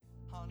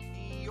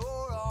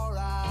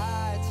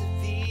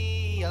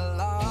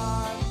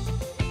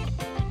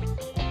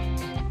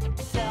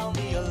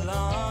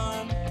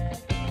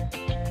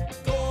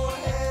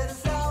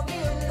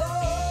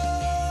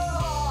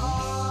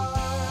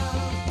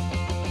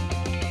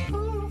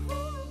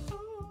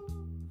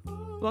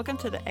Welcome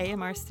to the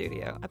AMR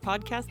Studio, a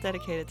podcast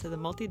dedicated to the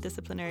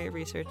multidisciplinary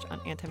research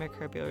on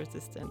antimicrobial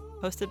resistance,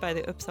 hosted by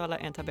the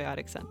Uppsala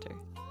Antibiotic Center.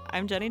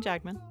 I'm Jenny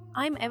Jagman.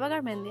 I'm Eva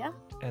Garmendia.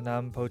 And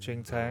I'm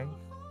Poaching Tang.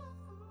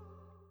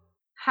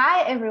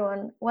 Hi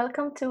everyone,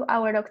 welcome to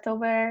our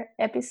October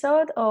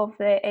episode of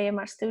the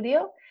AMR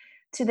Studio.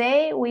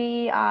 Today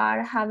we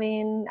are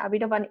having a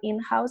bit of an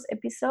in-house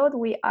episode.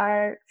 We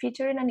are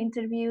featuring an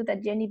interview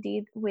that Jenny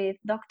did with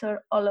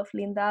Dr. Olof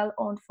Lindahl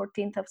on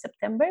 14th of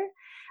September.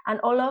 And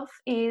Olof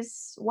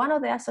is one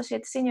of the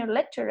associate senior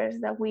lecturers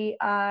that we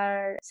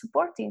are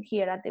supporting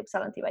here at the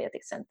Uppsala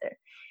Antibiotic Center.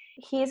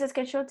 He is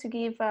scheduled to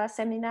give a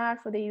seminar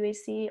for the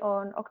UAC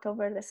on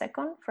October the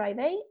 2nd,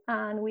 Friday,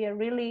 and we are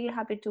really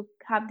happy to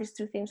have these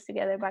two things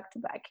together back to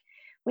back.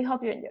 We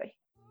hope you enjoy.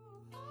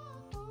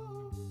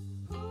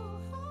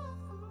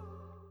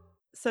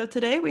 So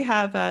today we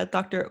have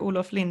Dr.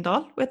 Olof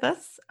Lindahl with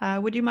us.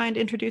 Would you mind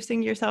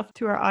introducing yourself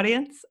to our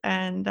audience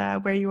and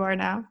where you are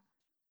now?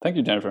 Thank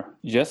you, Jennifer.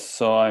 Yes,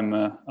 so I'm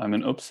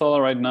in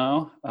Uppsala right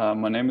now.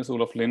 My name is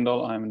Olof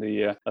Lindahl. I'm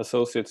the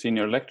associate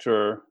senior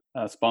lecturer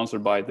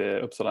sponsored by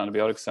the Uppsala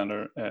Antibiotic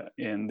Center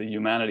in the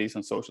Humanities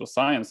and Social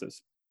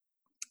Sciences,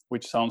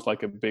 which sounds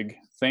like a big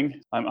thing.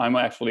 I'm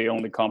actually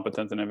only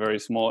competent in a very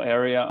small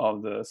area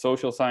of the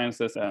social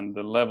sciences, and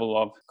the level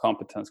of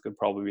competence could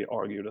probably be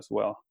argued as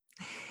well.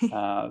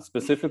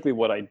 Specifically,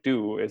 what I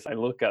do is I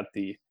look at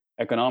the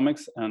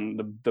economics and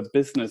the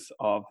business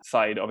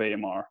side of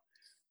AMR,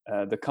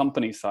 the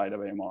company side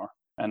of AMR,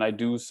 and I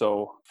do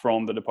so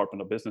from the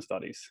Department of Business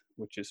Studies,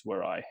 which is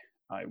where I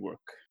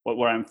work,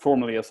 where I'm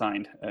formally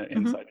assigned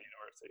inside the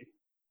university.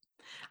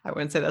 I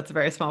wouldn't say that's a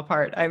very small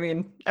part. I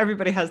mean,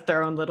 everybody has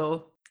their own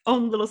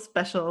little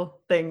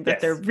special thing that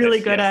they're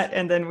really good at,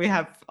 and then we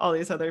have all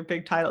these other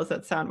big titles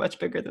that sound much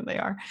bigger than they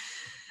are.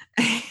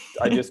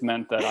 I just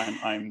meant that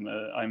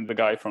I'm the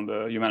guy from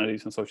the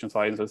Humanities and Social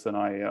Sciences, and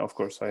I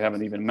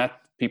haven't even met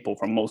people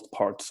from most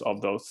parts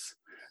of those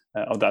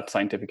of that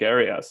scientific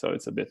area, so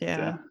it's a bit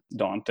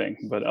daunting,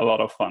 but a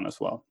lot of fun as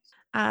well.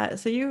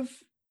 So you've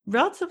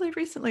relatively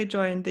recently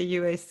joined the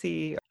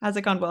UAC. Has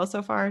it gone well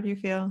so far, do you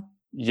feel?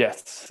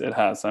 Yes, it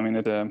has. I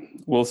mean,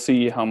 we'll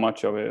see how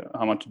much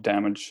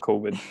damage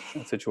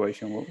COVID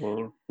situation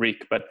will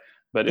wreak, but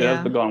it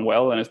has gone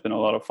well, and it's been a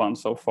lot of fun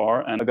so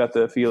far, and I got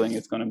the feeling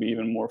it's going to be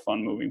even more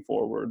fun moving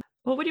forward.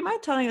 Well, would you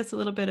mind telling us a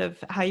little bit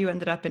of how you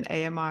ended up in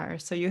AMR?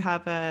 So you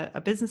have a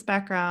business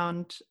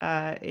background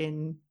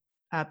in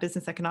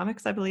business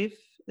economics, I believe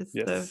is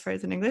the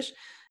phrase in English.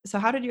 So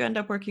how did you end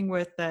up working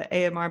with the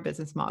AMR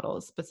business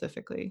models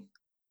specifically?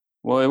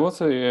 Well, it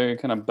was a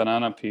kind of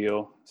banana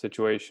peel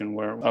situation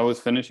where I was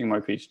finishing my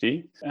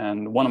PhD,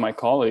 and one of my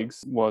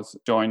colleagues was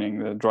joining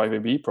the Drive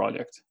AB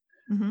project.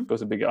 Mm-hmm. It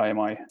was a big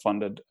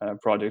IMI-funded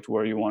project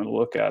where you want to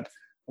look at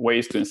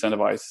ways to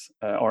incentivize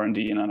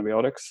R&D in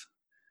antibiotics.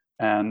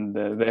 And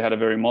they had a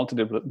very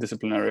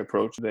multidisciplinary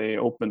approach. They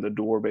opened the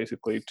door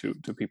basically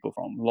to people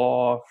from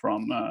law,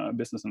 from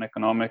business and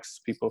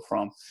economics, people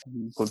from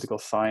political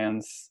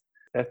science,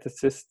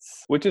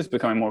 ethicists, which is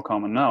becoming more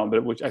common now,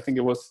 but which I think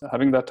it was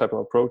having that type of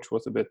approach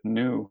was a bit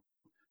new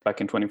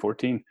back in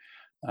 2014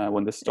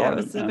 when this started.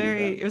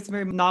 It was a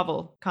very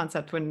novel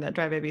concept when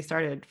Drive AB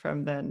started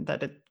from then,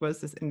 that it was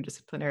this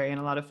interdisciplinary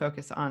and a lot of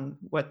focus on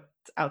what's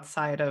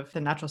outside of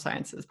the natural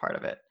sciences part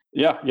of it.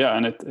 Yeah,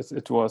 and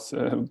it was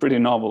pretty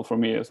novel for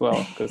me as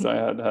well, because I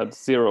had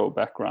zero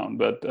background,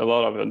 but a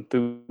lot of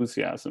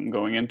enthusiasm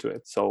going into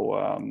it. So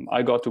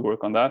I got to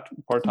work on that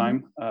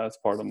part-time as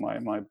part of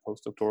my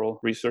postdoctoral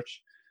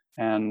research.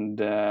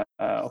 And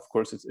of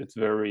course, it's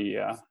very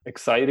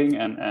exciting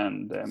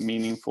and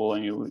meaningful,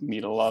 and you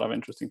meet a lot of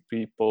interesting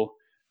people.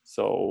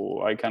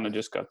 So I kind of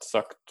just got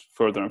sucked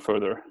further and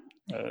further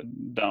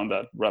down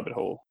that rabbit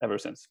hole ever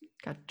since.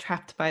 Got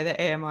trapped by the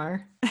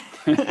AMR.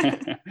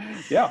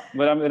 Yeah,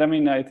 but I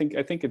mean, I think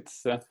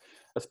it's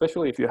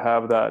especially if you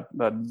have that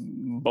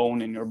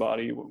bone in your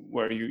body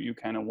where you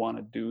kind of want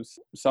to do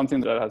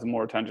something that has a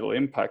more tangible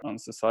impact on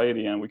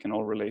society, and we can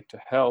all relate to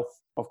health.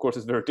 Of course,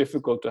 it's very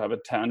difficult to have a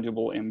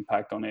tangible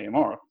impact on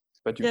AMR,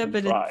 but you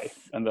can try,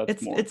 and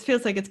that's more. It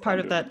feels like it's part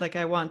of that. Like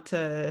I want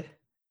to.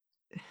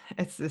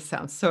 This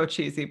sounds so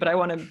cheesy, but I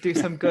want to do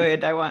some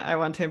good. I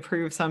want to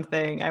improve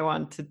something. I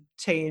want to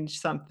change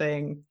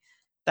something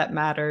that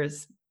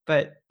matters,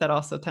 but that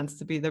also tends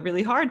to be the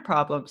really hard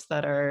problems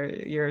that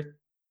you're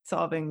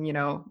solving,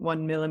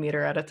 1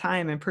 millimeter at a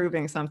time,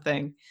 improving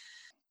something.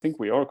 I think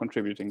we are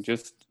contributing,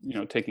 just,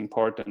 taking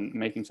part and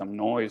making some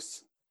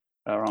noise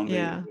around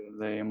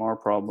the AMR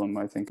problem,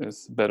 I think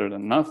is better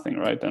than nothing,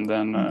 right? And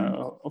then,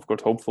 of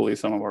course, hopefully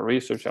some of our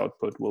research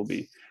output will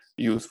be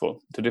useful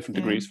to different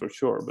degrees for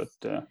sure, but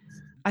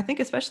I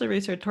think especially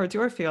research towards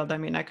your field. I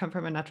mean, I come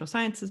from a natural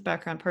sciences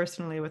background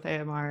personally with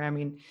AMR. I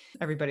mean,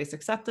 everybody's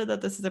accepted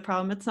that this is a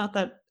problem. It's not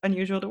that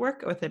unusual to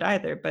work with it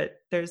either, but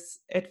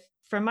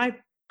from my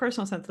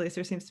personal sense, at least,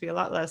 there seems to be a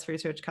lot less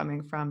research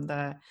coming from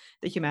the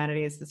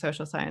humanities, the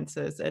social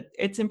sciences.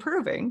 It's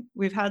improving.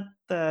 We've had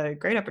the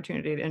great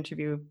opportunity to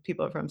interview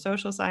people from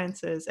social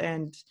sciences,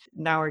 and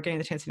now we're getting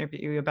the chance to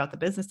interview you about the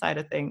business side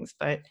of things,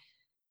 but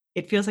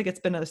it feels like it's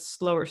been a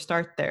slower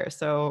start there.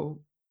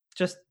 So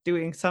just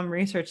doing some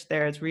research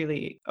there is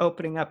really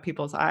opening up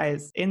people's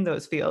eyes in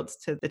those fields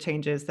to the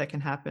changes that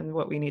can happen,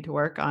 what we need to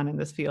work on in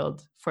this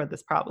field for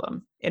this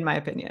problem, in my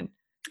opinion.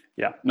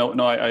 Yeah, no,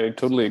 I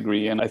totally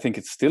agree. And I think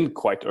it's still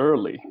quite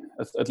early,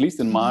 at least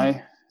in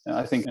my,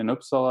 I think in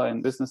Uppsala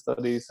in business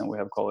studies, and we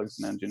have colleagues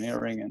in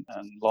engineering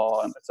and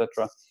law and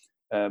etc.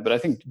 But I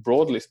think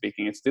broadly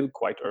speaking, it's still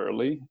quite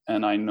early.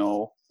 And I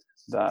know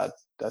that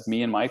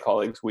me and my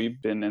colleagues,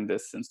 we've been in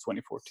this since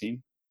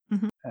 2014.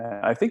 Mm-hmm.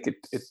 I think it,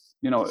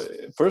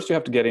 first you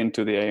have to get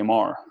into the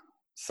AMR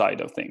side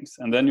of things,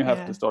 and then you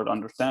have to start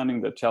understanding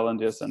the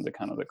challenges and the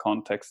kind of the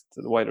context,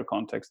 the wider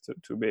context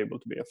to be able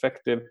to be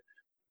effective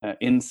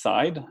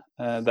inside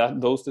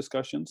those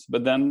discussions.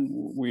 But then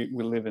we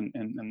live in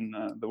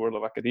the world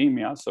of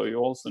academia, so you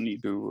also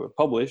need to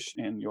publish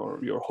in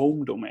your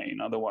home domain,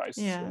 otherwise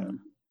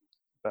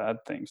bad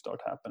things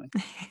start happening.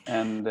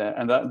 and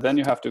then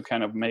you have to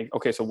kind of make,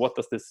 okay, so what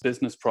does this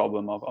business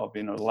problem of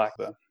lack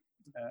of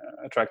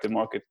attractive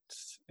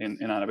markets in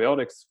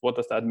antibiotics, what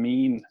does that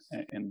mean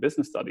in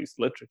business studies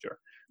literature,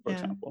 for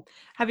example?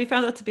 Have you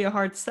found that to be a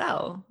hard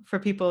sell for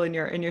people in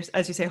your,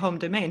 as you say, home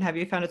domain? Have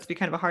you found it to be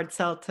kind of a hard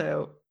sell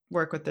to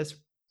work with this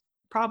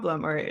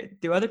problem, or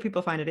do other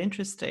people find it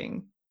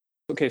interesting?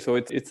 Okay, so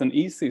it's an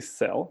easy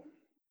sell.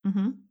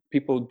 Mm-hmm.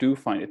 People do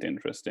find it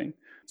interesting.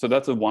 So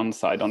that's the one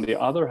side. On the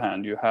other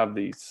hand, you have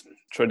these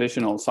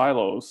traditional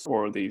silos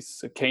or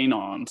these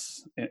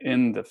canons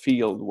in the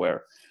field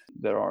where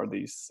there are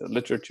these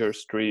literature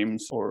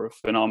streams or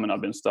phenomena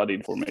been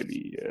studied for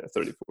maybe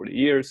 30, 40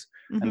 years.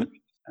 Mm-hmm. And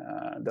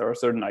there are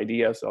certain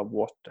ideas of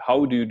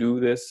how do you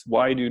do this?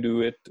 Why do you do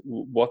it?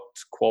 What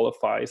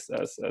qualifies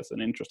as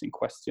an interesting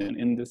question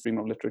in this stream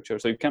of literature?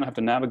 So you kind of have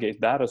to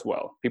navigate that as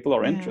well. People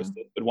are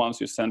interested, but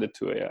once you send it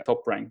to a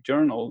top-ranked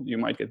journal, you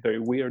might get very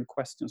weird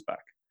questions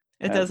back.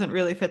 It doesn't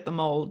really fit the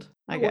mold,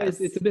 I guess.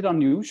 It's a bit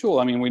unusual.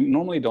 I mean, we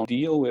normally don't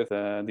deal with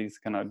these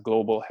kind of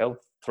global health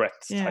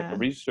threats type of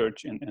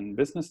research in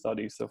business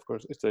studies. Of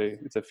course, it's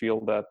a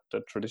field that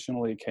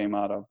traditionally came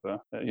out of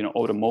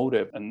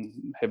automotive and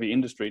heavy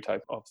industry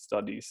type of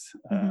studies,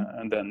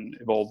 and then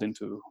evolved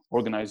into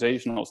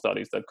organizational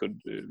studies that could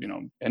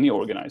any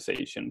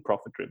organization,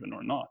 profit driven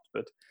or not.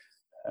 But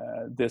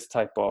this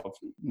type of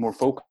more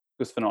focused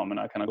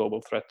phenomena, kind of global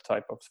threat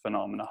type of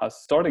phenomena, has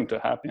starting to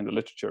happen in the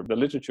literature. The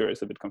literature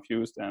is a bit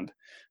confused, and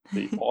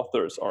the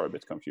authors are a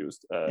bit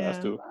confused as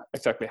to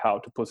exactly how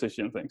to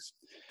position things.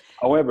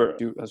 However,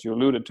 as you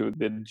alluded to,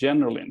 the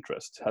general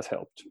interest has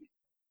helped.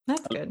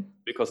 That's good,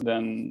 because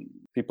then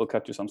people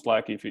cut you some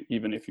slack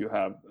even if you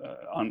have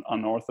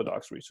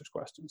unorthodox research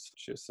questions,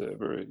 which is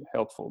very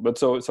helpful. But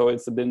so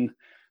it's been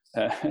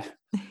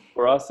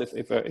for us,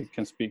 if I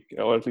can speak,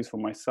 or at least for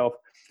myself,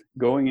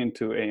 going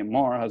into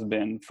AMR has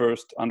been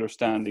first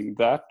understanding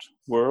that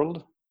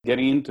world,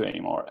 getting into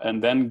AMR,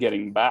 and then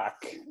getting back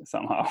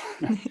somehow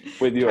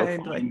with your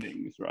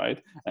findings,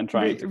 right? And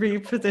trying to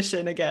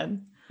reposition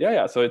again.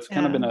 Yeah. So it's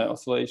kind of been an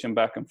oscillation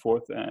back and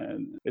forth,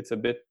 and it's a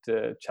bit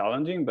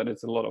challenging, but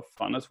it's a lot of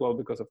fun as well,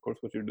 because of course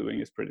what you're doing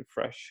is pretty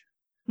fresh.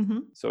 Mm-hmm.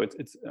 So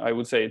it's I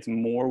would say it's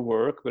more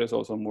work, but it's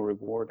also more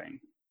rewarding.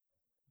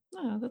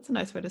 Oh, that's a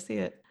nice way to see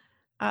it.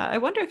 I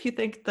wonder if you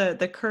think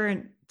the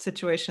current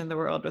situation in the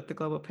world with the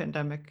global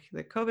pandemic,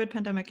 the COVID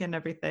pandemic and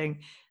everything,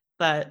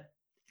 that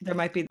there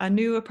might be a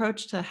new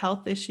approach to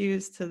health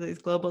issues, to these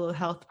global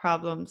health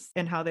problems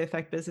and how they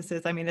affect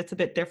businesses. I mean, it's a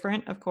bit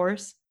different, of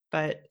course,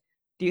 but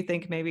do you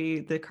think maybe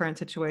the current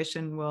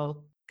situation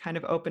will kind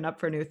of open up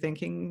for new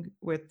thinking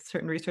with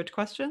certain research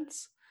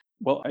questions?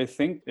 Well, I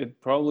think it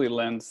probably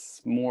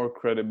lends more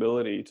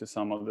credibility to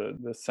some of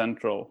the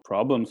central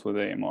problems with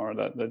AMR,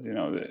 that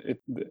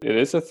it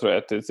is a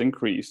threat, it's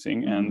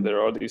increasing, and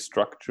there are these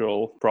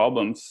structural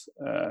problems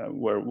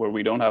where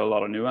we don't have a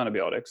lot of new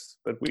antibiotics,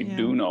 but we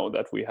do know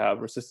that we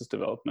have resistance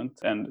development.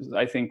 And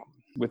I think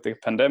with the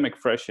pandemic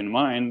fresh in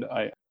mind,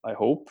 I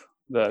hope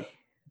that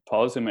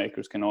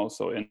policymakers can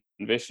also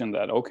envision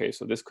that, okay,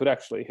 so this could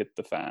actually hit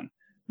the fan.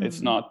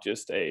 It's not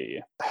just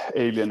a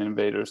alien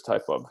invaders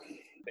type of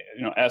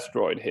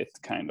asteroid hit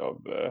kind of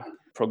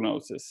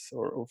prognosis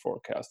or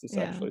forecast. It's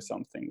actually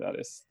something that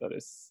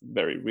is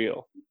very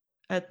real.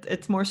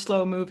 It's more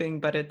slow moving,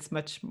 but it's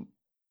much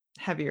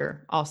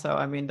heavier also.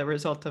 I mean, the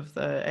result of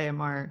the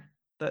AMR,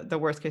 the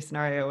worst case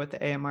scenario with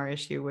the AMR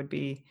issue would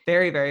be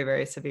very, very,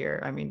 very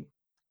severe. I mean,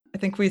 I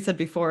think we said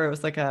before it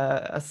was like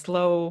a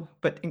slow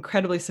but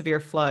incredibly severe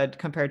flood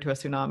compared to a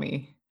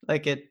tsunami.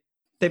 Like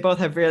they both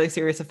have really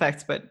serious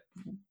effects, but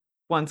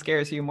one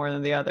scares you more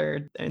than the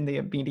other in the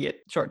immediate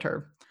short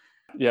term.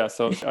 Yeah,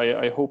 so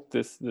I hope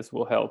this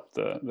will help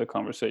the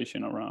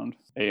conversation around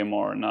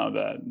AMR now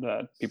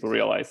that people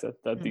realize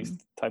that these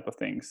type of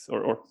things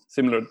or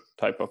similar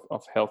type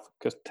of health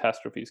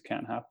catastrophes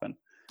can happen.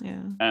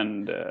 Yeah.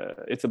 And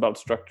it's about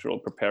structural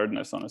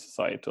preparedness on a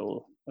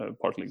societal,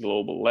 partly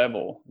global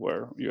level,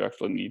 where you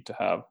actually need to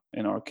have,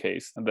 in our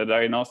case, the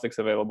diagnostics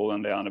available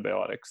and the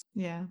antibiotics.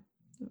 Yeah,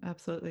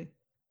 absolutely.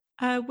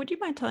 Would you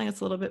mind telling us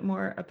a little bit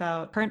more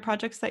about current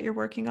projects that you're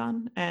working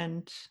on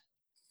and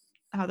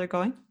how they're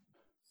going?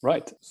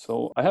 Right.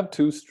 So I have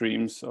two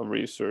streams of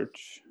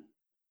research.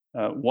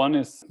 One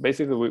is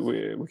basically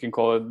we can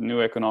call it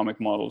new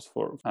economic models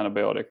for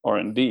antibiotic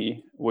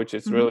R&D, which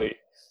is really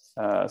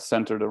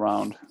centered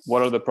around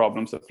what are the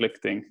problems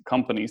afflicting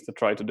companies that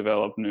try to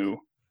develop new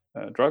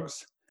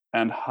drugs,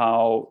 and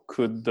how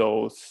could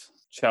those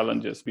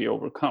challenges be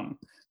overcome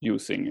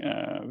using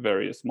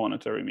various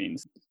monetary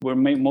means. We're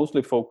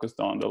mostly focused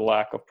on the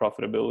lack of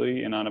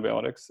profitability in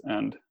antibiotics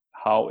and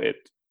how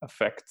it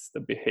affects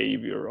the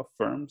behavior of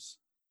firms.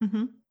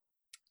 Mm-hmm.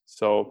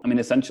 So, I mean,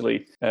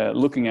 essentially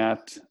looking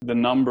at the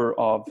number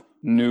of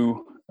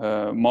new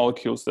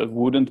molecules that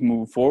wouldn't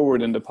move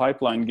forward in the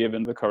pipeline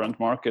given the current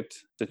market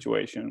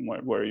situation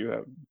where you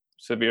have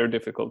severe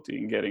difficulty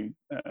in getting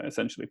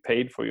essentially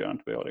paid for your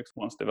antibiotics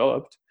once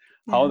developed,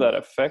 how that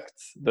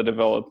affects the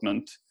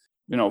development,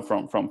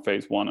 from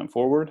phase 1 and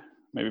forward,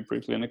 maybe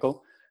preclinical,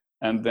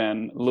 and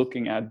then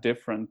looking at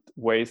different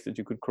ways that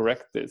you could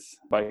correct this.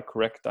 By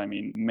correct, I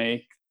mean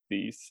make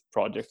these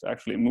projects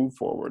actually move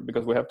forward,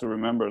 because we have to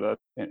remember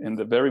that in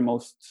the very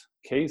most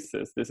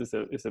cases this is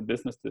a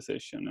business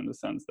decision, in the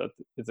sense that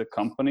it's a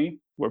company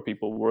where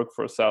people work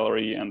for a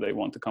salary and they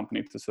want the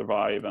company to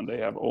survive, and they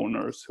have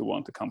owners who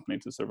want the company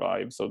to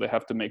survive, so they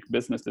have to make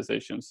business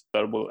decisions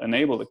that will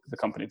enable the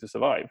company to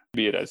survive,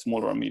 be it a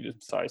small or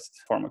medium-sized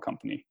pharma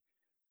company.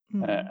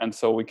 And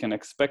so we can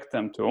expect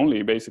them to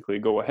only basically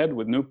go ahead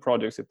with new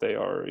projects if they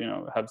are,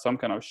 have some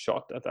kind of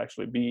shot at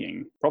actually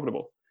being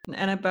profitable.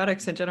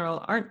 Antibiotics in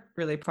general aren't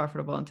really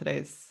profitable in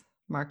today's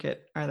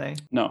market, are they?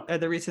 No.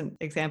 The recent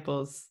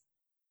examples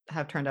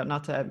have turned out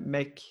not to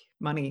make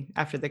money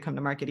after they come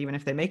to market, even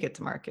if they make it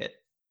to market,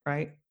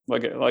 right?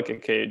 Like a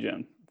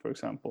Kagen, for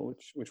example,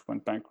 which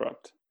went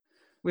bankrupt.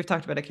 We've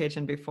talked about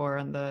occasion before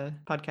on the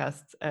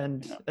podcast,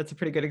 and it's a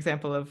pretty good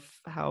example of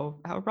how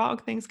wrong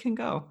things can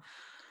go.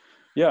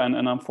 Yeah,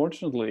 and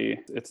unfortunately,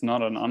 it's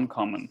not an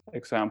uncommon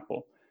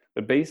example.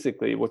 But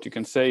basically, what you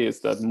can say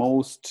is that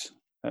most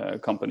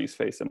companies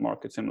face a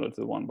market similar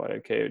to the one by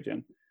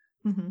Kagen.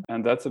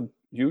 And that's a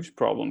huge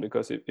problem,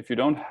 because if you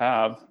don't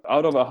have,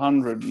 out of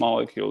 100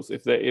 molecules,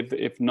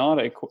 if not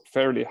a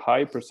fairly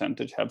high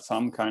percentage have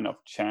some kind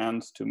of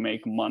chance to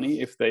make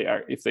money, if they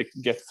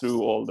get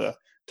through all the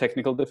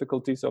technical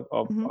difficulties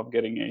of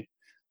getting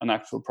an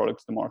actual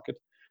product to the market,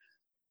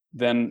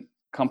 then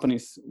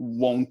companies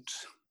won't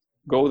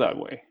go that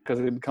way, because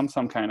it becomes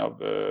some kind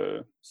of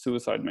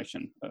suicide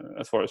mission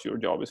as far as your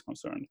job is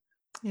concerned.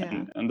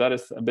 And that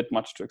is a bit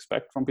much to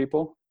expect from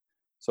people.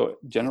 So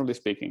generally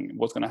speaking,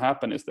 what's going to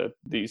happen is that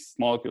these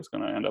molecules are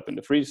going to end up in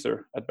the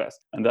freezer at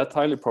best, and that's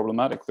highly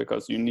problematic,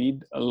 because you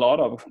need a lot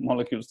of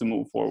molecules to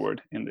move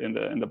forward in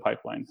the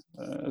pipeline,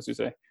 as you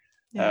say,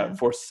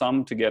 for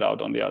some to get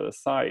out on the other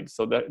side.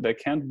 So there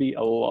can't be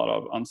a lot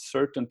of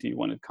uncertainty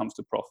when it comes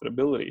to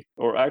profitability,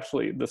 or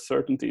actually the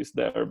certainty is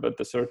there, but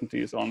the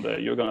certainty is on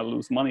the you're going to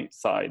lose money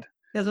side.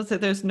 Yeah, let's say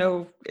there's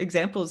no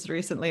examples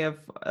recently of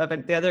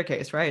the other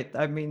case, right?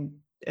 I mean,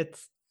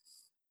 it's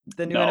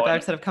the new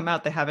antibiotics that have come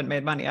out, they haven't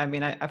made money. I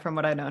mean, from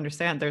what I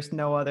understand, there's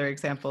no other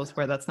examples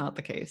where that's not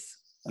the case.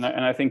 And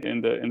I think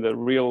in the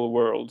real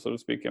world, so to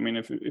speak, I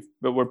mean,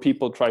 but where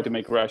people try to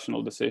make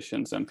rational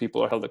decisions and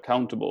people are held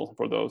accountable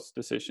for those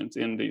decisions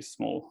in these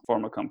small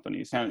pharma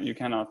companies, you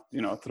cannot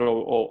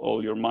throw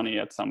all your money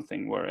at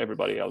something where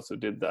everybody else who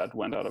did that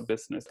went out of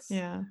business.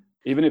 Yeah.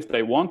 Even if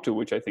they want to,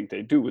 which I think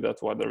they do,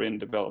 that's why they're in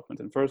development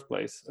in the first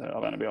place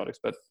of antibiotics,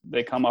 but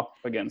they come up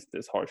against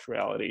this harsh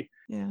reality.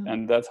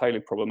 And that's highly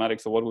problematic.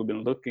 So what we've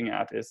been looking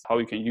at is how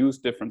you can use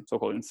different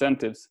so-called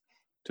incentives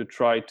to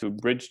try to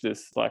bridge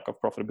this lack of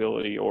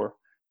profitability, or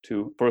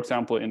to, for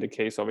example, in the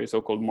case of a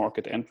so-called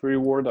market entry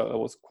reward that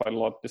was quite a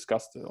lot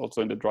discussed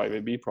also in the Drive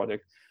AB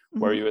project,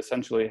 where you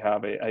essentially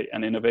have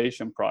an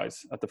innovation prize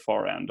at the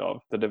far end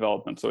of the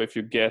development. So if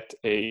you get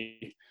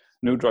a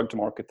new drug to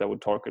market that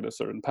would target a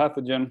certain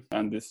pathogen,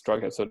 and this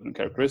drug has certain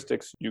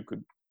characteristics, you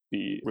could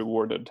be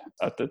rewarded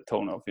at the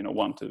tone of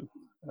 $1 to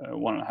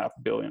 $1.5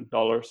 billion.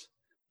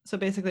 So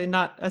basically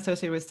not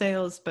associated with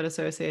sales, but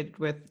associated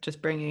with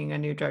just bringing a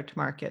new drug to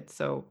market.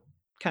 So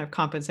kind of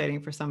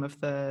compensating for some of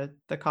the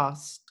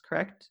costs,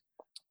 correct?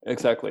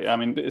 Exactly. I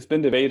mean, it's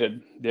been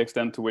debated the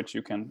extent to which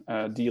you can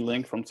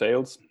de-link from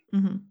sales.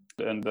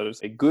 And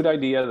there's a good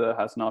idea that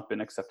has not been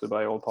accepted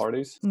by all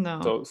parties.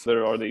 No. So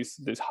there are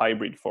these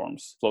hybrid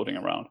forms floating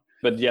around.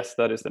 But yes,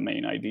 that is the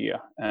main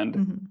idea. And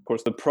of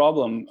course, the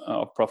problem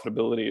of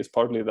profitability is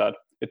partly that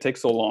it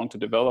takes so long to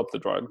develop the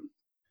drug,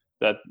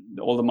 that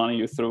all the money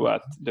you threw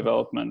at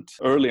development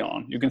early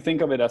on, you can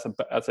think of it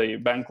as a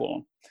bank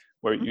loan,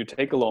 where you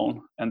take a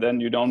loan and then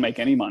you don't make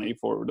any money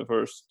for the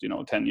first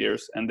 10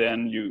 years, and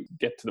then you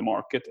get to the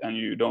market and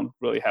you don't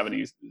really have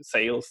any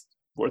sales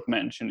worth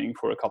mentioning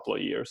for a couple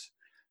of years,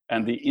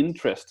 and the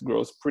interest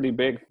grows pretty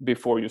big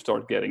before you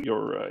start getting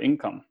your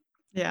income.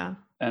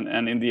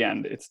 And in the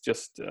end, it's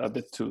just a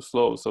bit too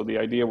slow. So the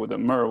idea with the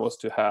AMR was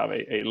to have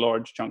a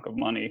large chunk of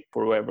money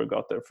for whoever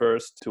got there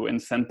first, to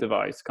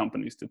incentivize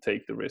companies to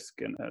take the risk.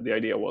 And the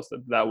idea was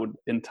that would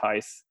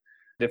entice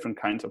different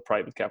kinds of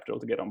private capital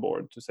to get on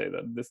board to say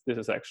that this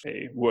is actually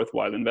a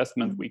worthwhile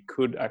investment. We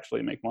could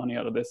actually make money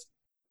out of this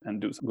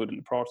and do some good in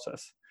the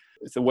process.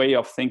 It's a way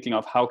of thinking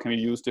of how can we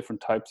use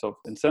different types of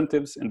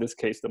incentives, in this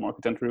case the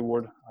market entry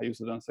reward, I use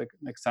it as an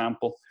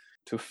example,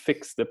 to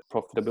fix the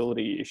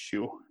profitability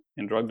issue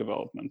in drug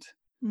development.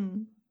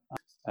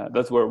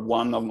 That's where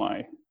one of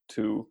my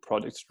 2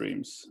 project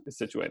streams is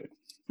situated.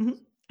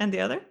 And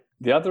the other?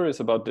 The other is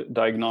about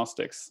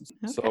diagnostics.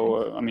 Okay. So,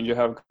 you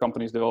have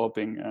companies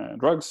developing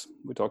drugs,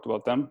 we talked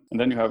about them, and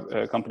then you have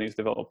companies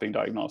developing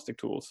diagnostic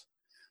tools.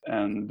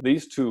 And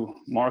these 2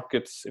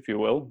 markets, if you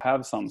will,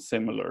 have some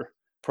similar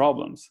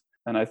problems.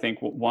 And I think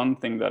one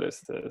thing that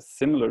is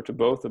similar to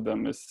both of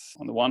them is,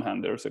 on the one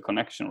hand, there's a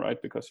connection, right?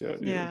 Because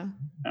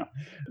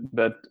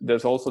but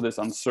there's also this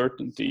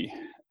uncertainty,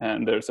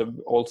 and there's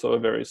also a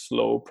very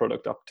slow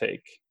product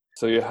uptake.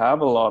 So you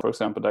have a lot, for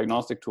example,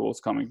 diagnostic tools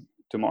coming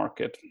to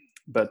market,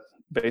 but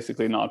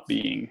basically not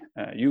being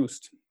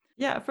used.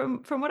 Yeah,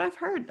 from what I've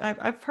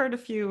heard a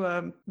few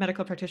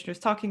medical practitioners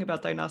talking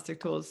about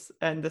diagnostic tools,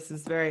 and this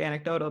is very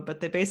anecdotal,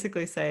 but they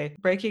basically say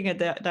breaking a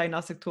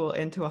diagnostic tool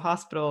into a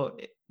hospital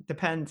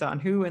depends on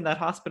who in that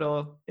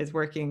hospital is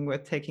working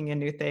with taking in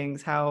new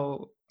things,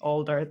 how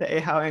old are they,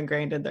 how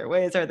ingrained in their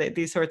ways are they,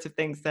 these sorts of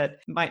things that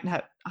might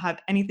not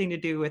have anything to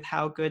do with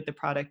how good the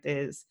product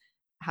is,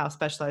 how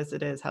specialized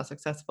it is, how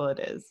successful it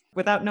is.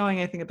 Without knowing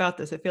anything about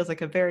this, it feels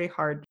like a very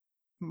hard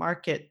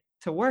market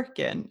to work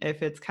in.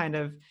 If it's kind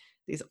of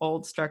these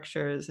old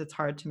structures, it's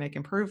hard to make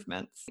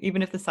improvements,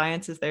 even if the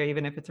science is there,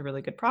 even if it's a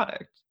really good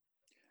product.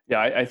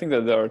 Yeah, I think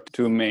that there are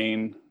 2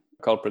 main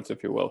culprits,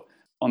 if you will.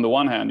 On the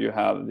one hand, you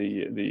have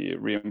the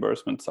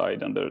reimbursement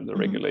side and the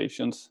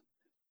regulations,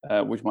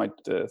 which might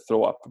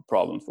throw up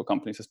problems for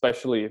companies,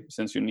 especially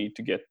since you need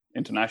to get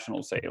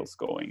international sales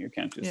going. You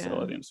can't just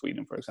sell it in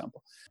Sweden, for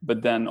example.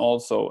 But then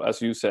also,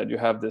 as you said, you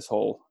have this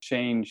whole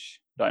change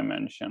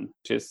dimension,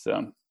 which is,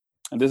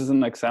 and this is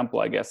an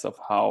example, I guess, of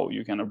how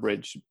you can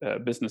bridge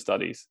business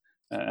studies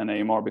and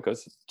AMR,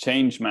 because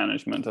change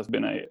management has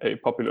been a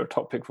popular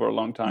topic for a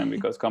long time,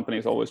 because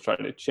companies always try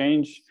to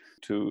change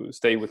to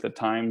stay with the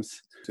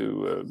times,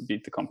 to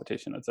beat the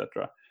competition,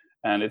 etc.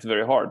 And it's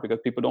very hard because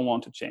people don't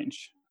want to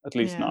change. At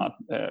least not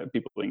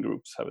people in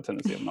groups have a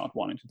tendency of not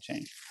wanting to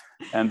change.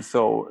 And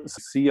so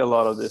see a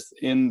lot of this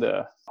in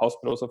the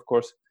hospitals, of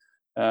course.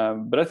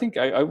 But I think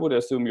I would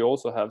assume you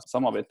also have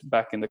some of it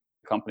back in the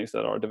companies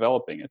that are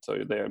developing it. So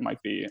they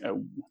might be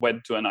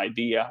wed to an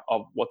idea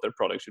of what their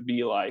product should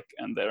be like,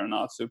 and they're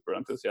not super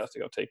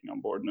enthusiastic of taking on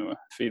board new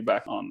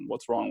feedback on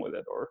what's wrong with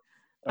it. Or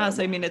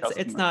so I mean,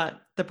 it's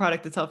not, the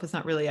product itself is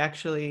not really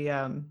actually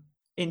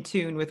in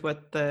tune with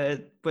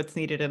what's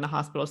needed in a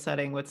hospital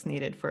setting, what's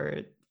needed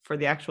for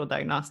the actual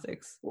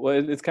diagnostics.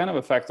 Well, it's kind of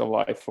a fact of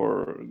life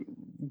for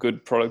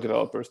good product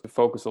developers to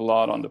focus a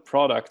lot on the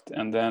product,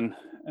 and then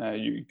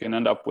you can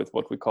end up with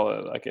what we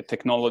call like a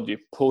technology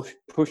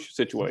push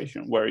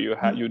situation, where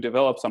you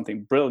develop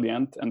something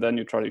brilliant and then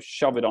you try to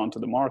shove it onto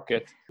the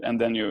market, and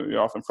then you're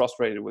often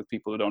frustrated with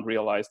people who don't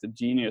realize the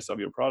genius of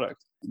your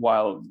product.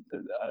 While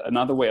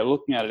another way of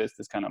looking at it is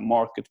this kind of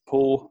market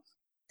pull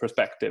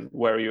perspective,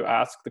 where you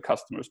ask the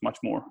customers much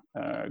more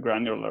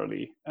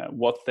granularly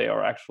what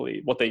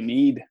they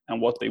need and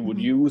what they would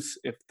use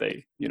if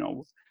they,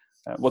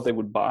 what they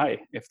would buy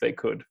if they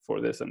could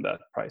for this and that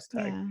price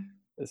tag.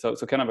 So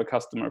kind of a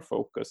customer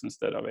focus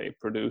instead of a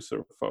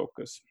producer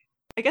focus.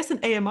 I guess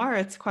in AMR,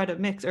 it's quite a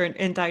mix, or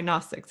in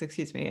diagnostics,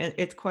 excuse me,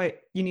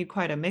 you need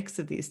quite a mix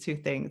of these 2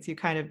 things. You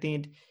kind of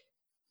need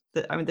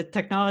the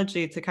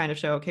technology to kind of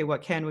show, okay,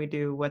 what can we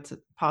do? What's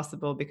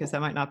possible? Because that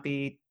might not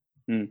be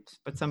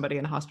what somebody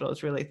in a hospital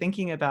is really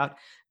thinking about,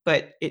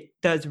 but it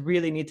does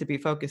really need to be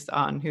focused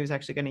on who's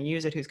actually going to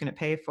use it, who's going to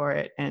pay for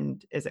it,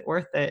 and is it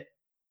worth it?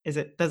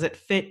 Does it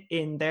fit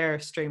in their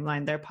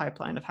streamline, their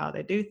pipeline of how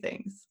they do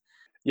things?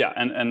 Yeah,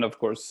 and of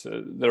course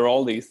there are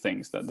all these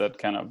things that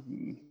kind of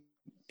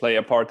play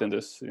a part in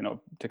this,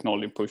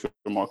 technology push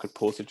or market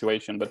pull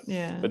situation. But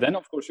then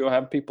of course you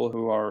have people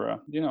who are,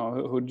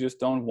 who just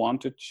don't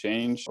want to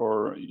change,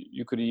 or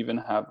you could even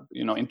have,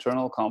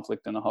 internal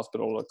conflict in a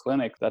hospital or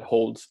clinic that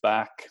holds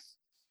back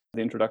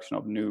the introduction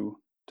of new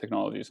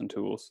technologies and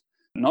tools.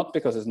 Not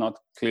because it's not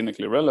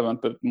clinically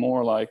relevant, but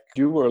more like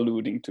you were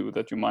alluding to,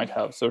 that you might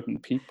have certain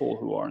people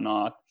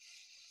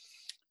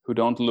who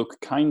don't look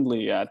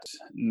kindly at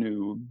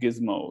new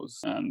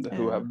gizmos, and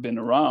who have been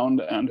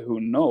around and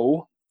who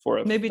know for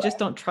a maybe fact, just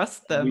don't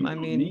trust them. I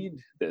mean, need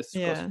this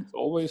because it's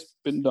always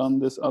been done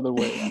this other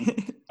way,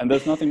 and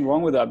there's nothing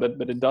wrong with that,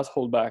 but it does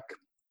hold back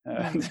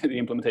the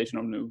implementation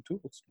of new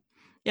tools.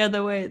 Yeah,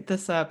 the way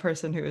this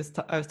person who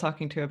I was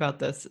talking to about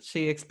this,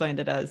 she explained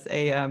it as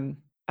a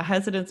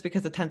hesitance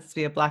because it tends to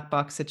be a black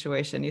box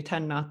situation. You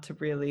tend not to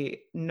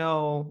really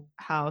know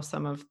how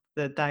some of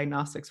the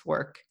diagnostics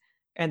work.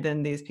 And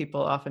then these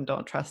people often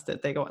don't trust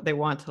it. They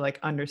want to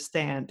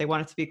understand. They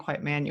want it to be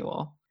quite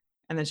manual.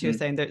 And then she was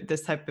saying that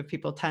this type of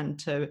people tend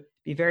to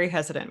be very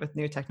hesitant with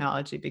new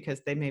technology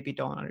because they maybe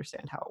don't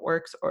understand how it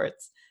works, or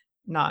it's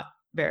not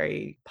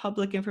very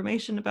public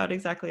information about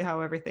exactly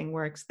how everything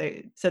works,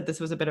 they said this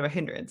was a bit of a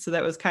hindrance. So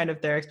that was kind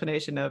of their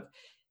explanation of,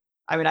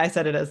 I mean, I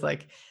said it as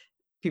like,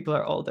 people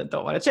are old and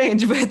don't want to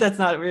change, but that's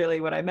not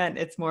really what I meant.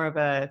 It's more of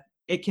a,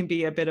 it can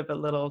be a bit of a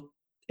little,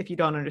 if you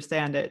don't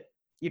understand it,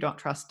 you don't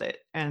trust it.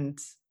 And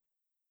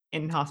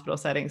in hospital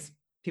settings,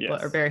 people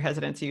are Yes. very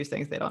hesitant to use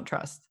things they don't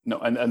trust. No,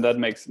 and that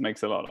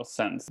makes a lot of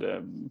sense.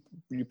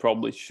 You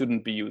probably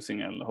shouldn't be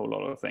using a whole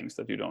lot of things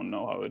that you don't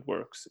know how it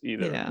works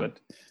either. Yeah.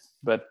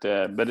 But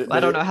I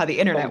don't know how the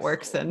internet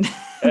works, and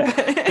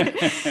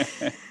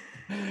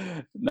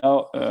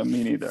no,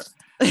 me neither.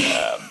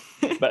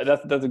 But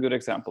that's a good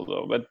example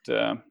though. But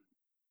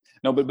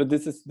no, but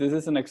this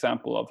is an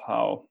example of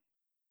how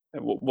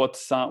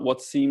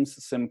what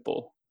seems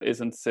simple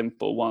isn't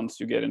simple once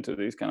you get into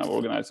these kind of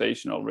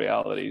organizational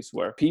realities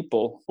where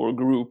people or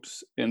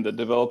groups in the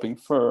developing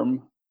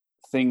firm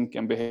think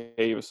and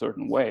behave a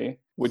certain way,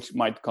 which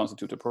might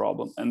constitute a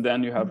problem. And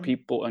then you have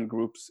people and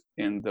groups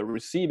in the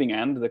receiving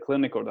end, the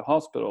clinic or the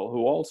hospital,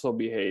 who also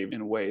behave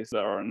in ways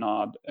that are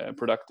not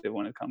productive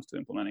when it comes to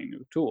implementing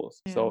new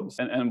tools. Yeah. So,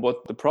 and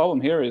what the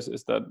problem here is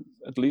that,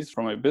 at least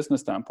from a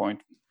business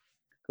standpoint,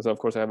 because of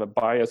course I have a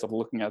bias of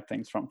looking at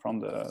things from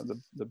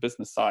the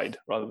business side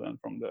rather than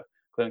from the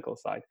clinical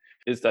side,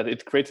 is that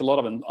it creates a lot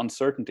of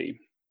uncertainty.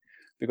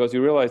 Because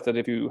you realize that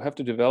if you have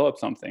to develop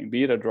something,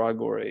 be it a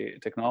drug or a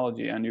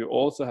technology, and you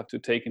also have to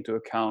take into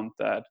account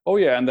that, oh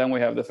yeah, and then we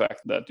have the fact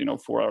that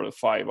 4 out of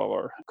 5 of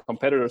our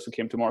competitors who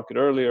came to market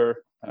earlier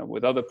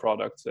with other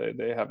products,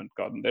 they haven't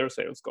gotten their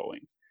sales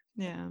going.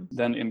 Yeah.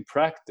 Then in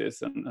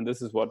practice, and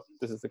this is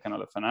the kind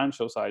of the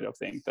financial side of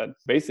things, that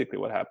basically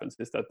what happens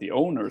is that the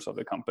owners of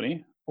the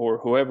company or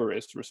whoever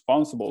is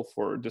responsible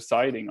for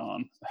deciding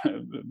on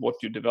what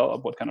you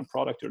develop, what kind of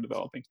product you're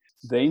developing,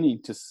 they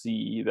need to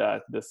see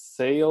that the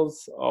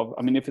sales of,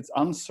 I mean, if it's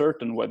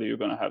uncertain whether you're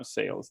going to have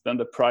sales, then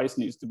the price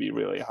needs to be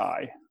really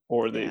high,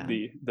 or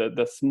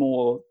the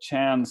small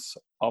chance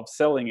of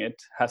selling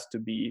it has to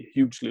be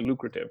hugely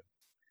lucrative.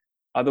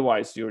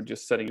 Otherwise, you're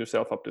just setting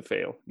yourself up to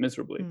fail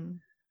miserably.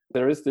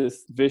 There is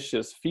this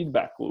vicious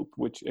feedback loop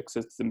which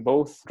exists in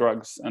both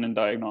drugs and in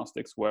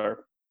diagnostics, where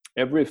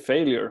every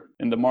failure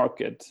in the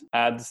market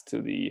adds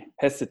to the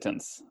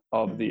hesitance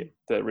of the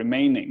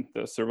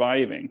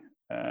surviving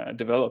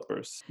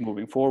developers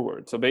moving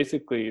forward. So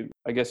basically,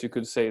 I guess you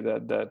could say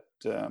that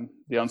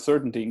the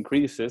uncertainty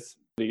increases,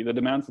 the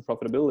demand for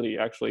profitability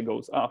actually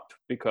goes up,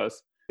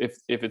 because if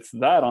it's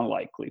that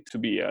unlikely to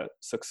be a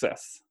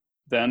success,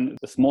 then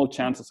the small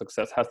chance of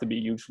success has to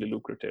be hugely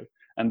lucrative.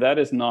 And that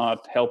is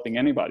not helping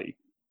anybody.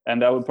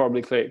 And that would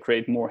probably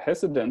create more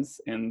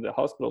hesitance in the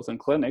hospitals and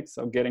clinics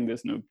of getting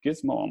this new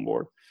gizmo on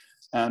board.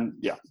 And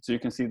yeah, so you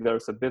can see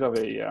there's a bit of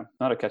a,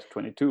 not a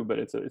catch-22, but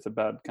it's a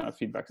bad kind of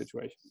feedback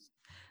situation.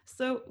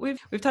 So we've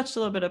touched a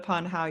little bit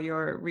upon how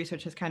your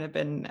research has kind of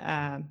been,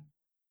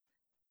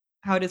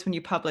 how it is when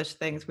you publish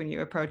things, when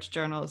you approach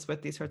journals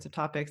with these sorts of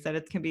topics, that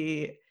it can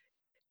be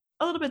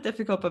a little bit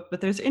difficult, but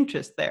there's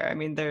interest there. I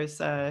mean,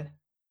 there's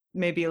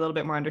maybe a little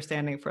bit more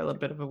understanding for a little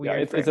bit of a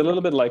weird it's a little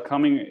bit like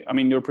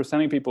you're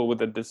presenting people with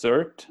a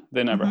dessert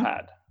they never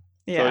had.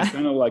 Yeah. So it's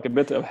kind of like a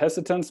bit of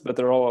hesitance, but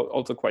they're all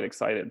also quite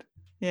excited.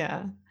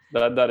 Yeah.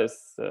 That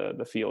is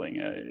the feeling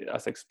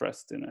as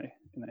expressed in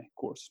a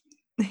course.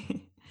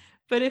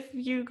 But if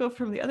you go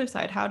from the other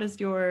side, how does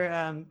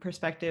your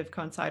perspective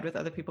coincide with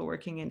other people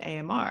working in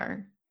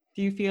AMR?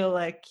 Do you feel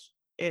like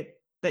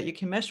that you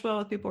can mesh well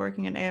with people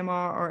working in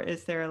AMR, or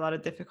is there a lot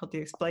of difficulty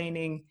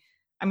explaining?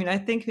 I mean, I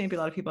think maybe a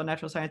lot of people in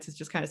natural sciences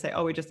just kind of say,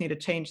 oh, we just need to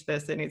change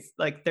this. And it's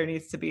like, there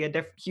needs to be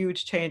a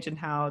huge change in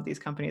how these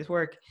companies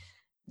work.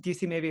 Do you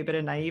see maybe a bit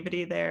of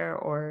naivety there,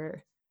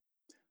 or?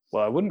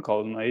 Well, I wouldn't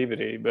call it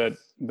naivety, but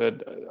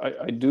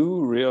I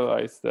do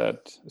realize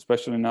that,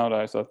 especially now that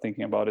I start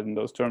thinking about it in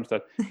those terms,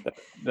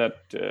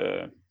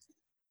 that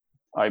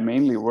I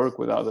mainly work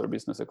with other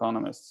business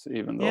economists,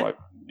 even though I'm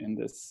in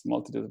this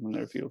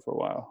multidisciplinary field for a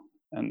while.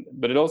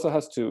 But it also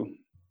has to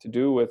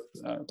do with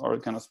our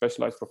kind of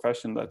specialized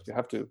profession, that you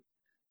have to,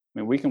 I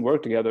mean, we can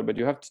work together, but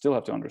you still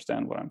have to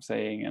understand what I'm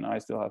saying, and I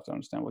still have to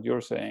understand what you're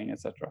saying,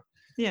 etc.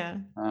 Yeah.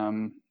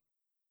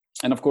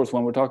 And of course,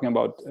 when we're talking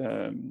about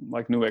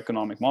like new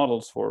economic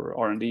models for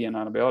R&D and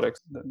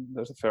antibiotics,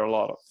 there's a fair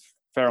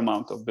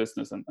amount of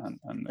business and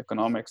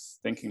economics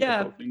thinking.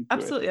 Yeah,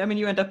 absolutely. I mean,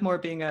 you end up more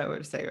being a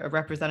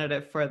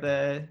representative for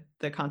the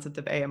concept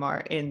of AMR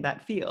in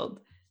that field.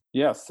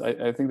 Yes,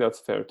 I think that's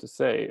fair to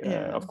say.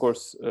 Yeah. Of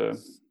course,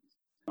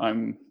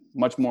 I'm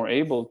much more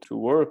able to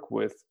work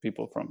with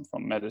people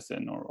from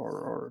medicine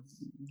or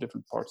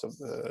different parts of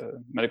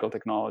the medical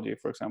technology,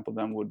 for example,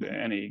 than would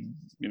any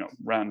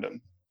random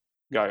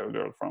guy or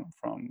girl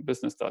from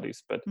business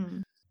studies. But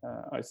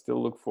I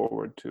still look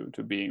forward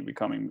to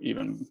becoming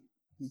even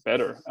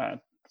better at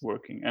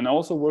working, and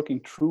also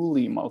working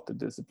truly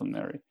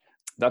multidisciplinary.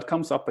 That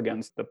comes up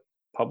against the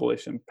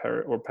publish and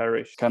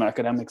perish kind of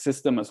academic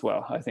system as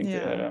well. I think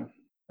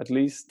at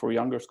least for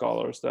younger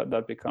scholars,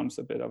 that becomes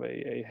a bit of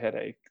a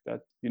headache,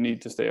 that you need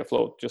to stay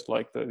afloat, just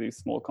like these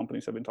small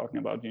companies have been talking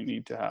about. You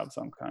need to have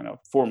some kind of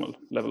formal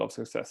level of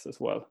success as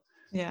well.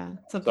 Yeah,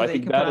 So something I that you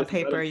think can put on that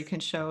paper, you is can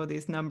show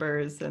these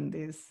numbers and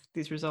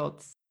these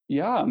results.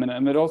 yeah. I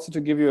mean also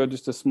to give you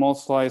just a small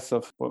slice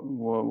of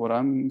what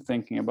I'm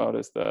thinking about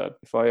is that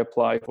if I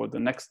apply for the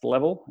next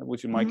level,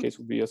 which in my Mhm. case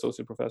would be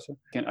associate professor,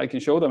 I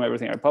can show them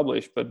everything I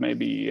publish, but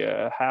maybe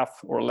half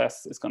or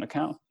less is going to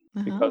count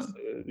because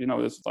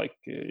Uh-huh. it's like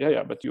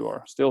but you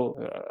are still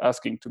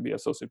asking to be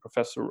associate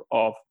professor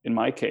of, in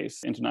my case,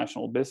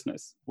 international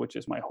business, which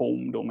is my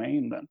home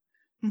domain then.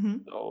 Mhm.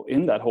 So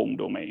in that home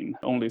domain,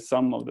 only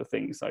some of the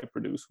things I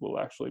produce will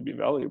actually be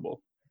valuable.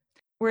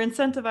 We're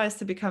incentivized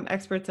to become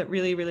experts at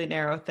really, really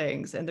narrow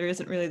things, and there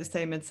isn't really the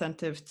same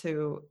incentive to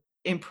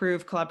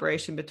improve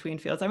collaboration between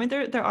fields. I mean,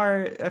 there are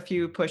a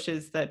few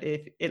pushes that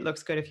if it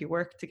looks good if you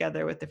work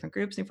together with different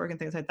groups and work and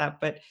things like that,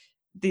 but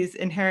these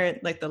inherent,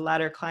 like the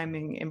ladder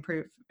climbing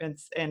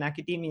improvements in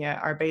academia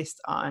are based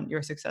on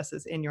your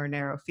successes in your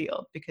narrow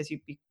field because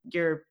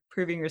you're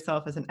proving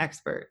yourself as an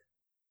expert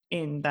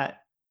in that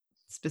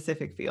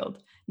specific field,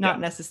 Yeah. not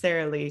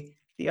necessarily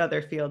the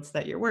other fields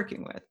that you're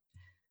working with.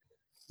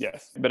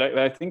 Yes, but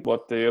I think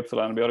what the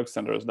Uppsala Antibiotic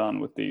Center has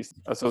done with these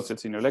associate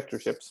senior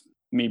lectureships,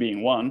 me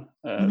being one,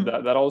 Mhm.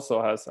 that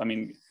also has, I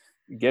mean,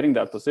 getting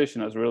that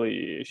position has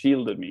really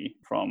shielded me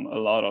from a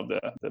lot of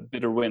the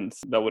bitter winds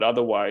that would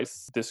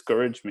otherwise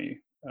discourage me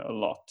a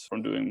lot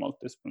from doing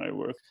multidisciplinary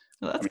work.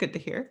 Well, I that's mean, good to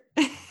hear.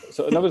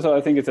 so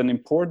I think it's an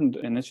important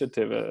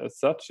initiative as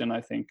such, and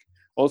I think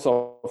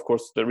also, of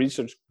course, the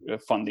research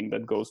funding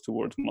that goes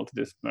towards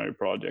multidisciplinary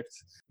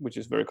projects, which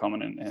is very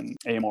common in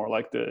AMR,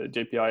 like the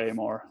JPI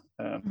AMR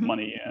Mhm.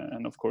 money,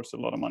 and of course, a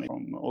lot of money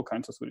from all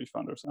kinds of Swedish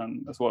funders,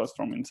 and as well as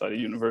from inside a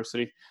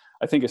university,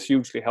 I think is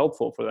hugely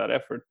helpful for that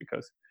effort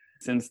because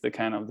since the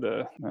kind of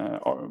the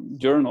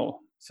journal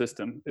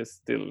system is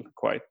still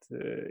quite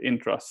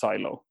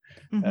intra-silo,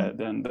 Mhm.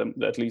 then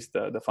at least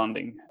the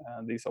funding,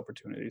 these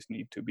opportunities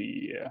need to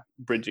be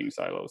bridging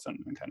silos and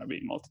kind of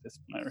being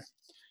multidisciplinary.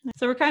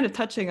 So we're kind of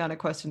touching on a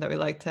question that we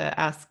like to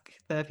ask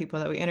the people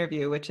that we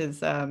interview, which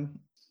is,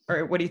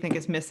 or what do you think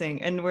is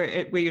missing? And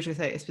we usually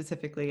say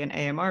specifically in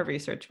AMR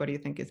research, what do you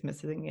think is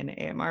missing in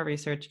AMR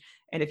research?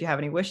 And if you have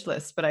any wish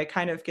lists, but I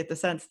kind of get the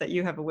sense that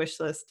you have a wish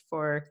list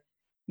for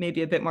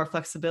maybe a bit more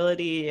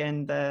flexibility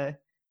in the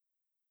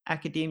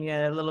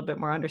academia, a little bit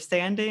more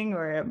understanding,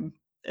 or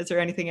is there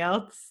anything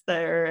else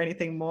or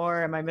anything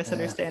more? Am I Uh,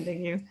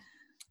 misunderstanding you?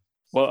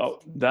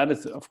 Well, that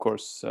is, of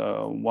course,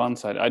 one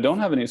side. I don't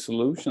have any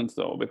solutions,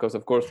 though, because,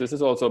 of course, this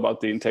is also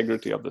about the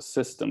integrity of the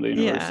system, the Yeah,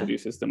 university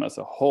system as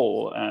a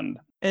whole. And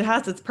it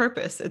has its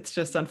purpose. It's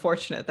just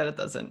unfortunate that it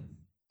doesn't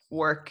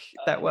work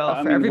that well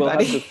I for mean,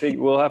 everybody.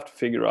 we'll have to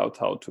figure out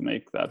how to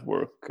make that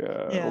work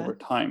Yeah. over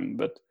time.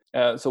 But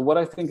so what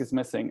I think is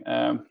missing,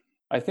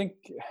 I think